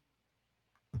happens.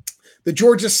 The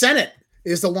Georgia Senate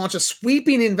is to launch a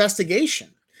sweeping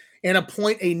investigation and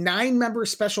appoint a 9-member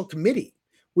special committee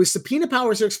with subpoena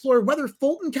powers to explore whether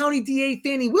Fulton County DA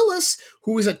Fannie Willis,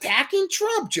 who was attacking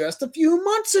Trump just a few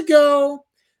months ago,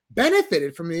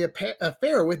 benefited from the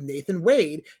affair with Nathan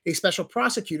Wade, a special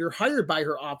prosecutor hired by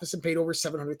her office and paid over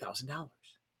 $700,000.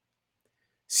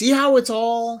 See how it's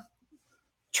all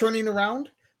turning around?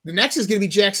 The next is going to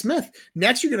be Jack Smith.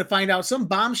 Next, you're going to find out some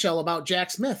bombshell about Jack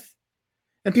Smith.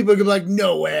 And people are going to be like,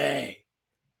 no way.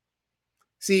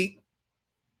 See,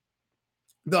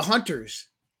 the hunters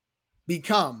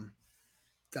become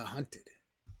the hunted.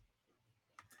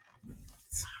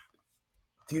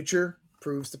 Future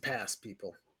proves the past,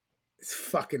 people. It's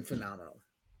fucking phenomenal.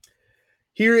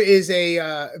 Here is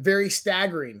a very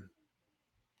staggering,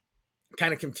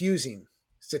 kind of confusing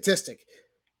statistic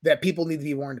that people need to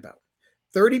be warned about.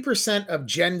 30% of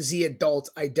Gen Z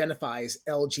adults identify as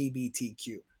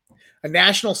LGBTQ. A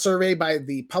national survey by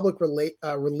the Public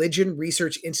Religion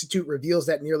Research Institute reveals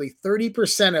that nearly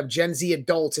 30% of Gen Z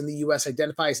adults in the U.S.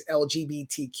 identify as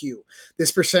LGBTQ.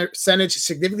 This percentage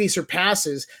significantly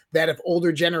surpasses that of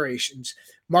older generations,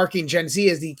 marking Gen Z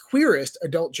as the queerest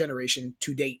adult generation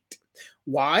to date.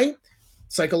 Why?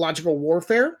 Psychological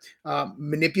warfare,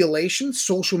 manipulation,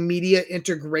 social media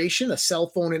integration, a cell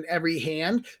phone in every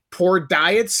hand, poor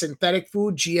diets, synthetic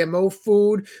food, GMO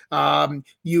food.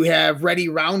 You have ready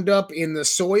Roundup in the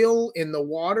soil, in the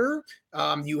water.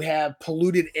 You have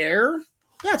polluted air.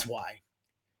 That's why.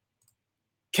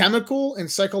 Chemical and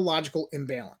psychological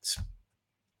imbalance.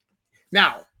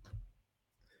 Now,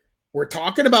 we're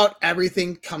talking about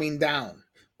everything coming down.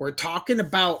 We're talking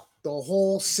about the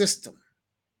whole system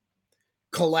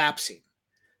collapsing.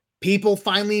 People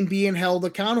finally being held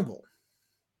accountable.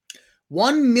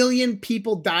 1 million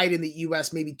people died in the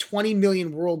U.S., maybe 20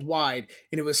 million worldwide,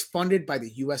 and it was funded by the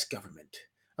U.S. government,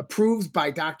 approved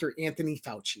by Dr. Anthony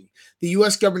Fauci. The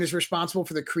U.S. government is responsible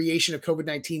for the creation of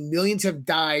COVID-19. Millions have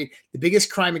died, the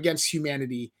biggest crime against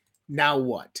humanity. Now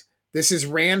what? This is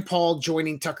Rand Paul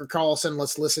joining Tucker Carlson.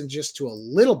 Let's listen just to a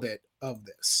little bit of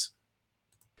this.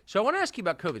 So I want to ask you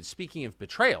about COVID. Speaking of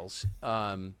betrayals,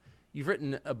 you've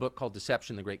written a book called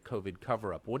Deception, the Great COVID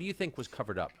Cover-Up. What do you think was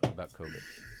covered up about COVID?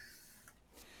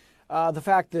 The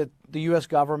fact that the U.S.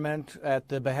 government, at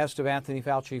the behest of Anthony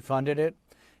Fauci, funded it.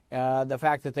 The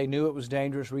fact that they knew it was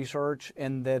dangerous research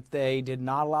and that they did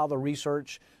not allow the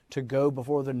research to go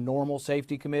before the normal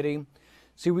safety committee.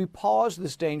 See, we paused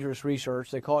this dangerous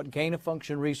research. They call it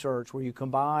gain-of-function research, where you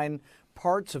combine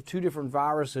parts of 2 different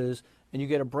viruses and you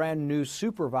get a brand new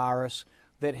super virus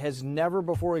that has never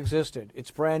before existed. It's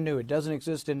brand new. It doesn't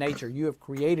exist in nature. You have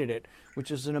created it,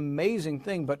 which is an amazing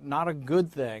thing, but not a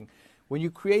good thing. When you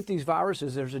create these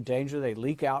viruses, there's a danger they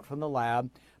leak out from the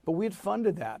lab. but we had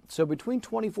funded that. So between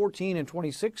 2014 and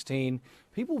 2016,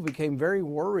 people became very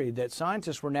worried that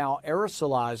scientists were now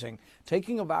aerosolizing,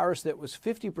 taking a virus that was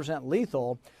 50%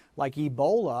 lethal, like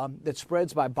Ebola, that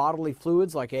spreads by bodily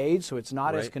fluids like AIDS, so it's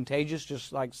not as contagious,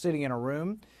 just like sitting in a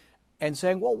room, and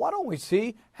saying, well, why don't we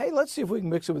see, hey, let's see if we can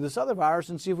mix it with this other virus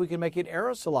and see if we can make it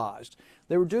aerosolized.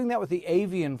 They were doing that with the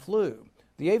avian flu.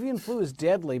 The avian flu is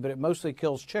deadly, but it mostly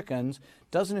kills chickens,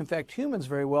 doesn't infect humans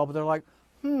very well, but they're like,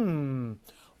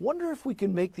 wonder if we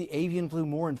can make the avian flu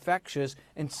more infectious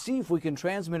and see if we can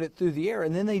transmit it through the air.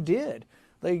 And then they did.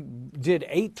 They did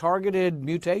 8 targeted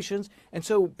mutations, and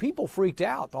so people freaked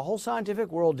out. The whole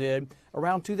scientific world did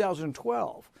around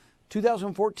 2012.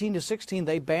 2014 to 16,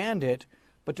 they banned it,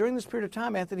 but during this period of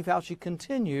time, Anthony Fauci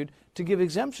continued to give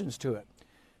exemptions to it.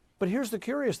 But here's the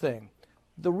curious thing.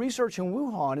 The research in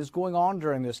Wuhan is going on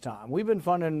during this time. We've been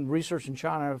funding research in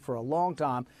China for a long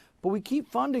time, but we keep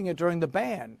funding it during the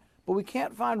ban. But we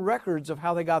can't find records of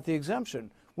how they got the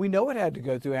exemption. We know it had to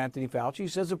go through Anthony Fauci. He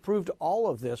says approved all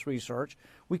of this research.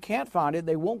 We can't find it.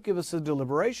 They won't give us the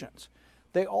deliberations.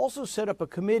 They also set up a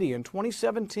committee in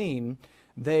 2017.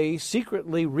 They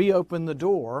secretly reopened the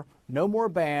door. No more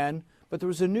ban, but there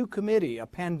was a new committee, a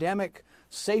pandemic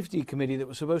safety committee that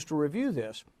was supposed to review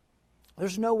this.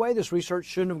 There's no way this research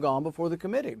shouldn't have gone before the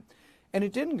committee. And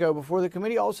it didn't go before the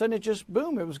committee. All of a sudden, it just,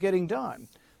 boom, it was getting done.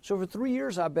 So for 3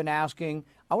 years, I've been asking,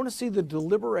 I want to see the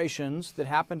deliberations that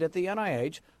happened at the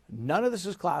NIH. None of this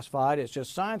is classified. It's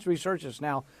just science research. It's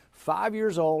now 5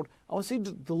 years old. I want to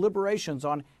see deliberations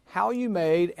on how you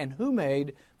made and who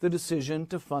made the decision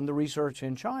to fund the research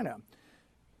in China.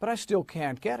 But I still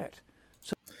can't get it.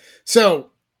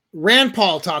 So Rand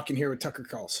Paul talking here with Tucker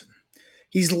Carlson.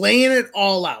 He's laying it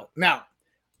all out. Now,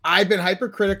 I've been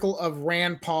hypercritical of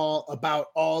Rand Paul about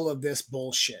all of this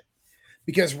bullshit.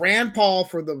 Because Rand Paul,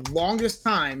 for the longest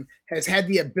time, has had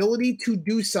the ability to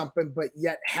do something, but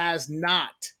yet has not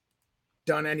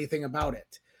done anything about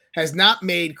it. Has not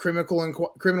made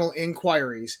criminal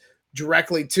inquiries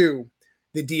directly to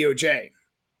the DOJ.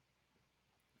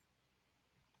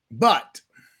 But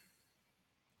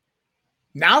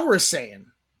now we're saying,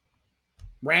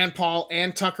 Rand Paul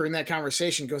and Tucker in that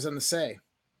conversation goes on to say,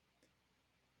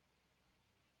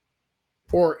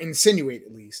 or insinuate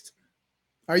at least,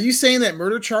 are you saying that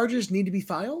murder charges need to be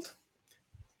filed?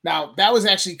 Now, that was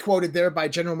actually quoted there by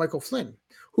General Michael Flynn,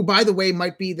 who, by the way,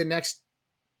 might be the next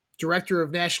director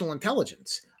of national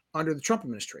intelligence under the Trump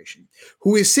administration,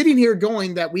 who is sitting here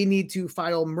going that we need to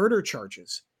file murder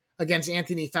charges against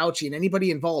Anthony Fauci and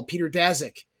anybody involved, Peter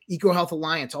Daszak, EcoHealth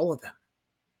Alliance, all of them.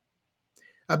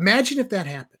 Imagine if that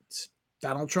happens.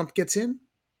 Donald Trump gets in,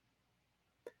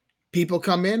 people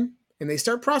come in, and they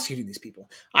start prosecuting these people.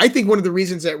 I think one of the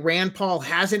reasons that Rand Paul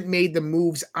hasn't made the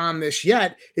moves on this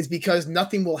yet is because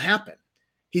nothing will happen.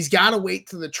 He's got to wait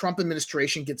till the Trump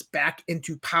administration gets back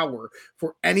into power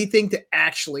for anything to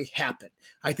actually happen.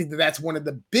 I think that that's one of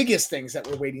the biggest things that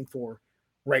we're waiting for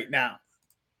right now.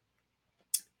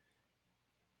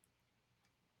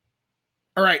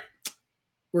 All right.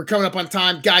 We're coming up on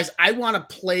time. Guys, I want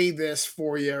to play this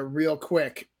for you real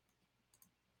quick.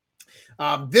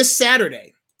 This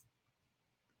Saturday,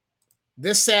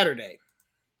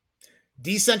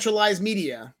 Decentralized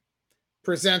Media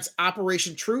presents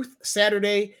Operation Truth,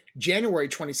 Saturday, January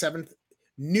 27th,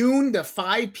 noon to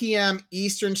 5 p.m.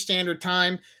 Eastern Standard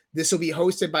Time. This will be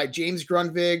hosted by James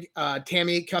Grunwig,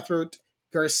 Tammy Cuthbert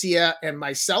Garcia, and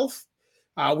myself.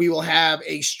 We will have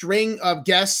a string of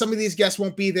guests. Some of these guests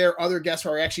won't be there. Other guests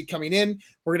are actually coming in.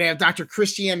 We're going to have Dr.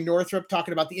 Christiane Northrup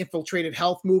talking about the infiltrated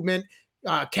health movement.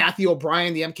 Kathy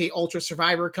O'Brien, the MK Ultra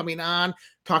survivor, coming on,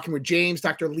 talking with James.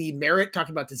 Dr. Lee Merritt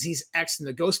talking about Disease X and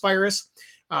the ghost virus.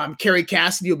 Carrie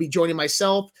Cassidy will be joining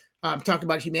myself, talking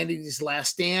about humanity's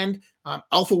last stand.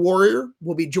 Alpha Warrior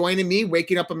will be joining me,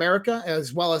 Waking Up America,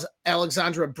 as well as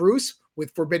Alexandra Bruce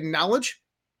with Forbidden Knowledge.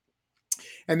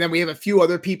 And then we have a few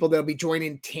other people that will be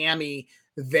joining Tammy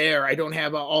there. I don't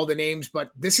have all the names, but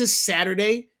this is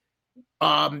Saturday.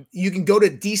 You can go to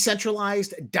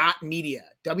decentralized.media,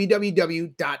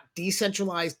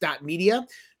 www.decentralized.media.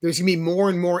 There's going to be more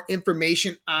and more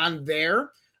information on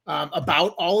there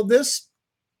about all of this.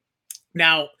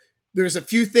 Now, there's a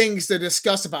few things to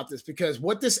discuss about this, because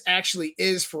what this actually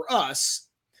is for us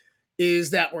is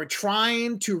that we're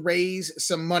trying to raise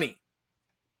some money.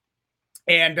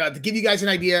 And to give you guys an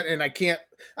idea, and I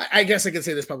guess I can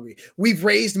say this publicly, we've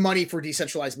raised money for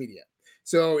Decentralized Media.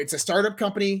 So it's a startup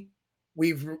company.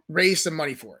 We've raised some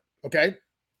money for it. Okay.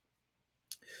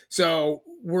 So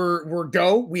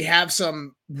we have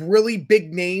some really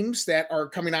big names that are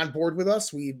coming on board with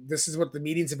us. This is what the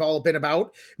meetings have all been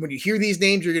about. When you hear these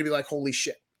names, you're going to be like, holy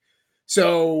shit.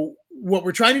 So what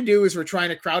we're trying to do is we're trying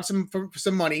to crowd some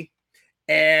money.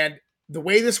 And the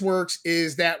way this works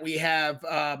is that we have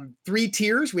 3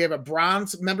 tiers. We have a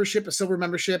bronze membership, a silver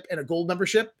membership, and a gold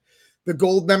membership. The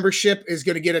gold membership is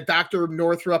going to get a Dr.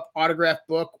 Northrup autographed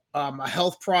book, a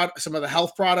health product, some of the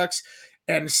health products,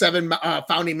 and 7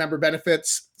 founding member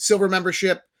benefits. Silver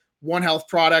membership, 1 health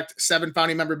product, 7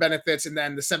 founding member benefits, and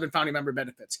then the 7 founding member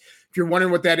benefits. If you're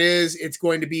wondering what that is, it's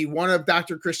going to be one of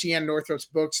Dr. Christiane Northrup's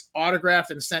books autographed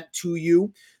and sent to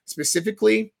you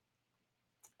specifically.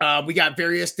 We got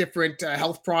various different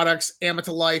health products: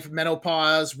 Amitolife,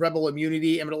 Menopause, Rebel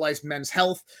Immunity, Amitolife Men's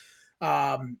Health.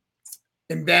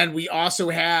 And then we also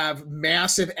have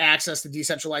massive access to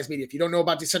decentralized media. If you don't know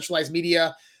about decentralized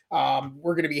media,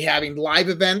 we're going to be having live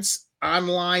events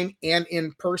online and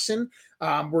in person.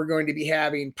 We're going to be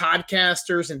having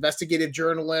podcasters, investigative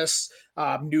journalists,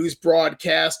 news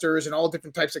broadcasters, and all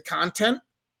different types of content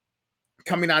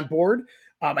coming on board.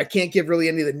 I can't give really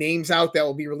any of the names out that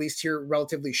will be released here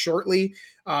relatively shortly,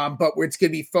 but it's going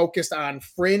to be focused on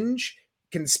fringe,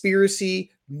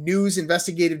 conspiracy, news,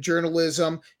 investigative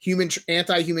journalism,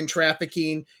 anti-human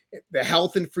trafficking, the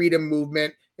health and freedom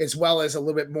movement, as well as a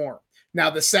little bit more.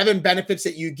 Now, the 7 benefits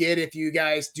that you get if you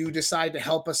guys do decide to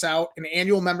help us out: an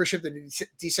annual membership to the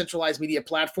Decentralized Media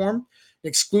Platform, an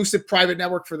exclusive private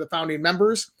network for the founding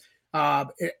members,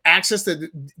 access to the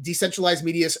Decentralized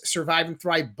Media's Survive and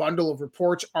Thrive bundle of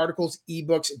reports, articles,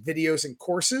 ebooks, videos, and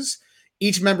courses.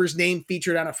 Each member's name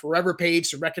featured on a forever page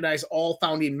to recognize all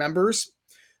founding members.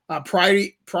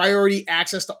 Priority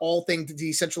access to all things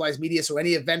decentralized media. So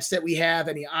any events that we have,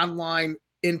 any online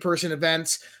in-person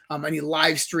events, any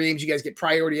live streams, you guys get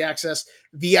priority access.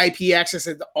 VIP access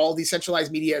to all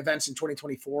decentralized media events in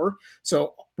 2024.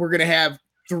 So we're going to have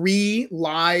 3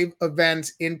 live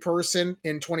events in person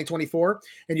in 2024,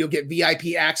 and you'll get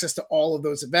VIP access to all of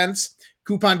those events,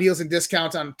 coupon deals and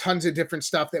discounts on tons of different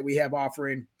stuff that we have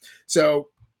offering. So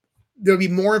there'll be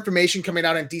more information coming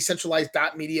out on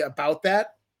decentralized.media about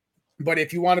that. But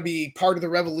if you want to be part of the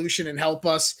revolution and help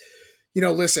us,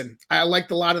 listen, I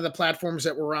liked a lot of the platforms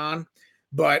that we're on,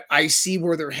 but I see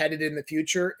where they're headed in the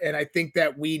future. And I think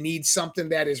that we need something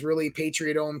that is really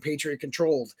Patriot owned, Patriot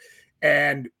controlled,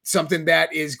 and something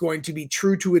that is going to be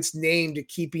true to its name, to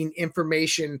keeping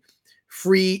information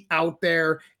free out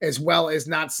there, as well as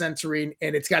not censoring.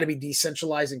 And it's got to be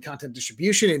decentralized in content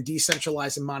distribution and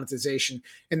decentralized in monetization.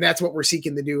 And that's what we're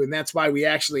seeking to do. And that's why we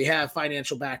actually have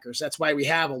financial backers. That's why we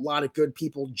have a lot of good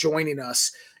people joining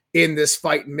us in this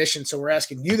fight and mission. So we're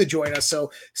asking you to join us. So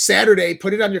Saturday,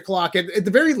 put it on your clock. At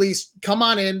the very least, come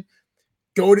on in.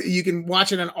 You can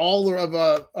watch it on all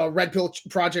of Red Pill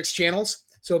Project's channels.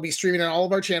 So it'll be streaming on all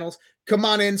of our channels. Come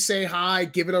on in, say hi,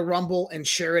 give it a rumble, and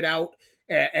share it out,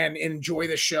 and enjoy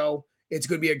the show. It's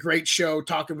going to be a great show,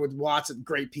 talking with lots of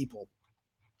great people.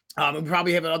 We'll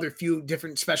probably have another few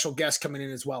different special guests coming in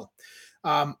as well.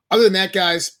 Other than that,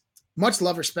 guys, much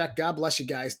love, respect. God bless you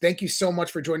guys. Thank you so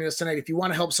much for joining us tonight. If you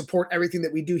want to help support everything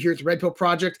that we do here at the Red Pill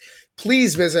Project,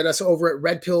 please visit us over at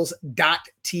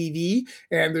redpills.tv.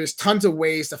 And there's tons of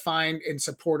ways to find and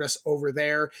support us over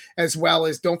there, as well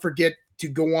as don't forget to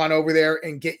go on over there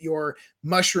and get your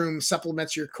mushroom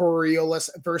supplements, your Coriolis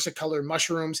Versicolor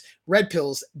mushrooms,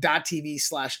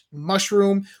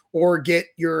 redpills.tv/mushroom, or get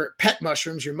your pet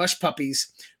mushrooms, your mush puppies,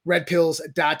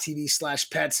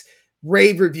 redpills.tv/pets.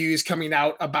 Rave reviews coming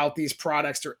out about these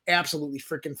products. They're absolutely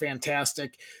freaking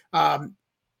fantastic.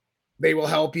 They will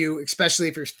help you, especially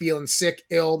if you're feeling sick,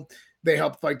 ill. They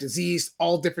help fight disease,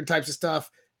 all different types of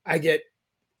stuff. I get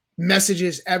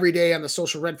messages every day on the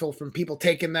social Red Pill from people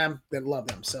taking them that love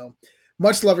them. So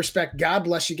much love, respect. God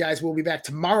bless you guys. We'll be back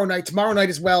tomorrow night. Tomorrow night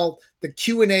as well. The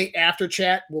Q&A after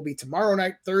chat will be tomorrow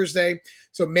night, Thursday.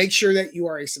 So make sure that you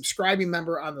are a subscribing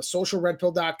member on the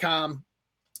socialredpill.com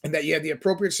and that you have the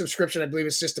appropriate subscription. I believe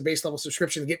it's just a base level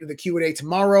subscription to get to the Q&A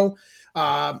tomorrow.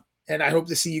 And I hope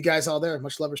to see you guys all there.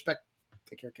 Much love, respect.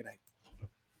 Take care. Good night.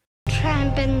 Try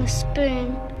and bend the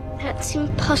spoon. That's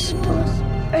impossible.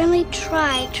 Only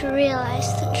try to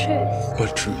realize the truth.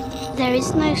 What truth? There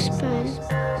is no spoon.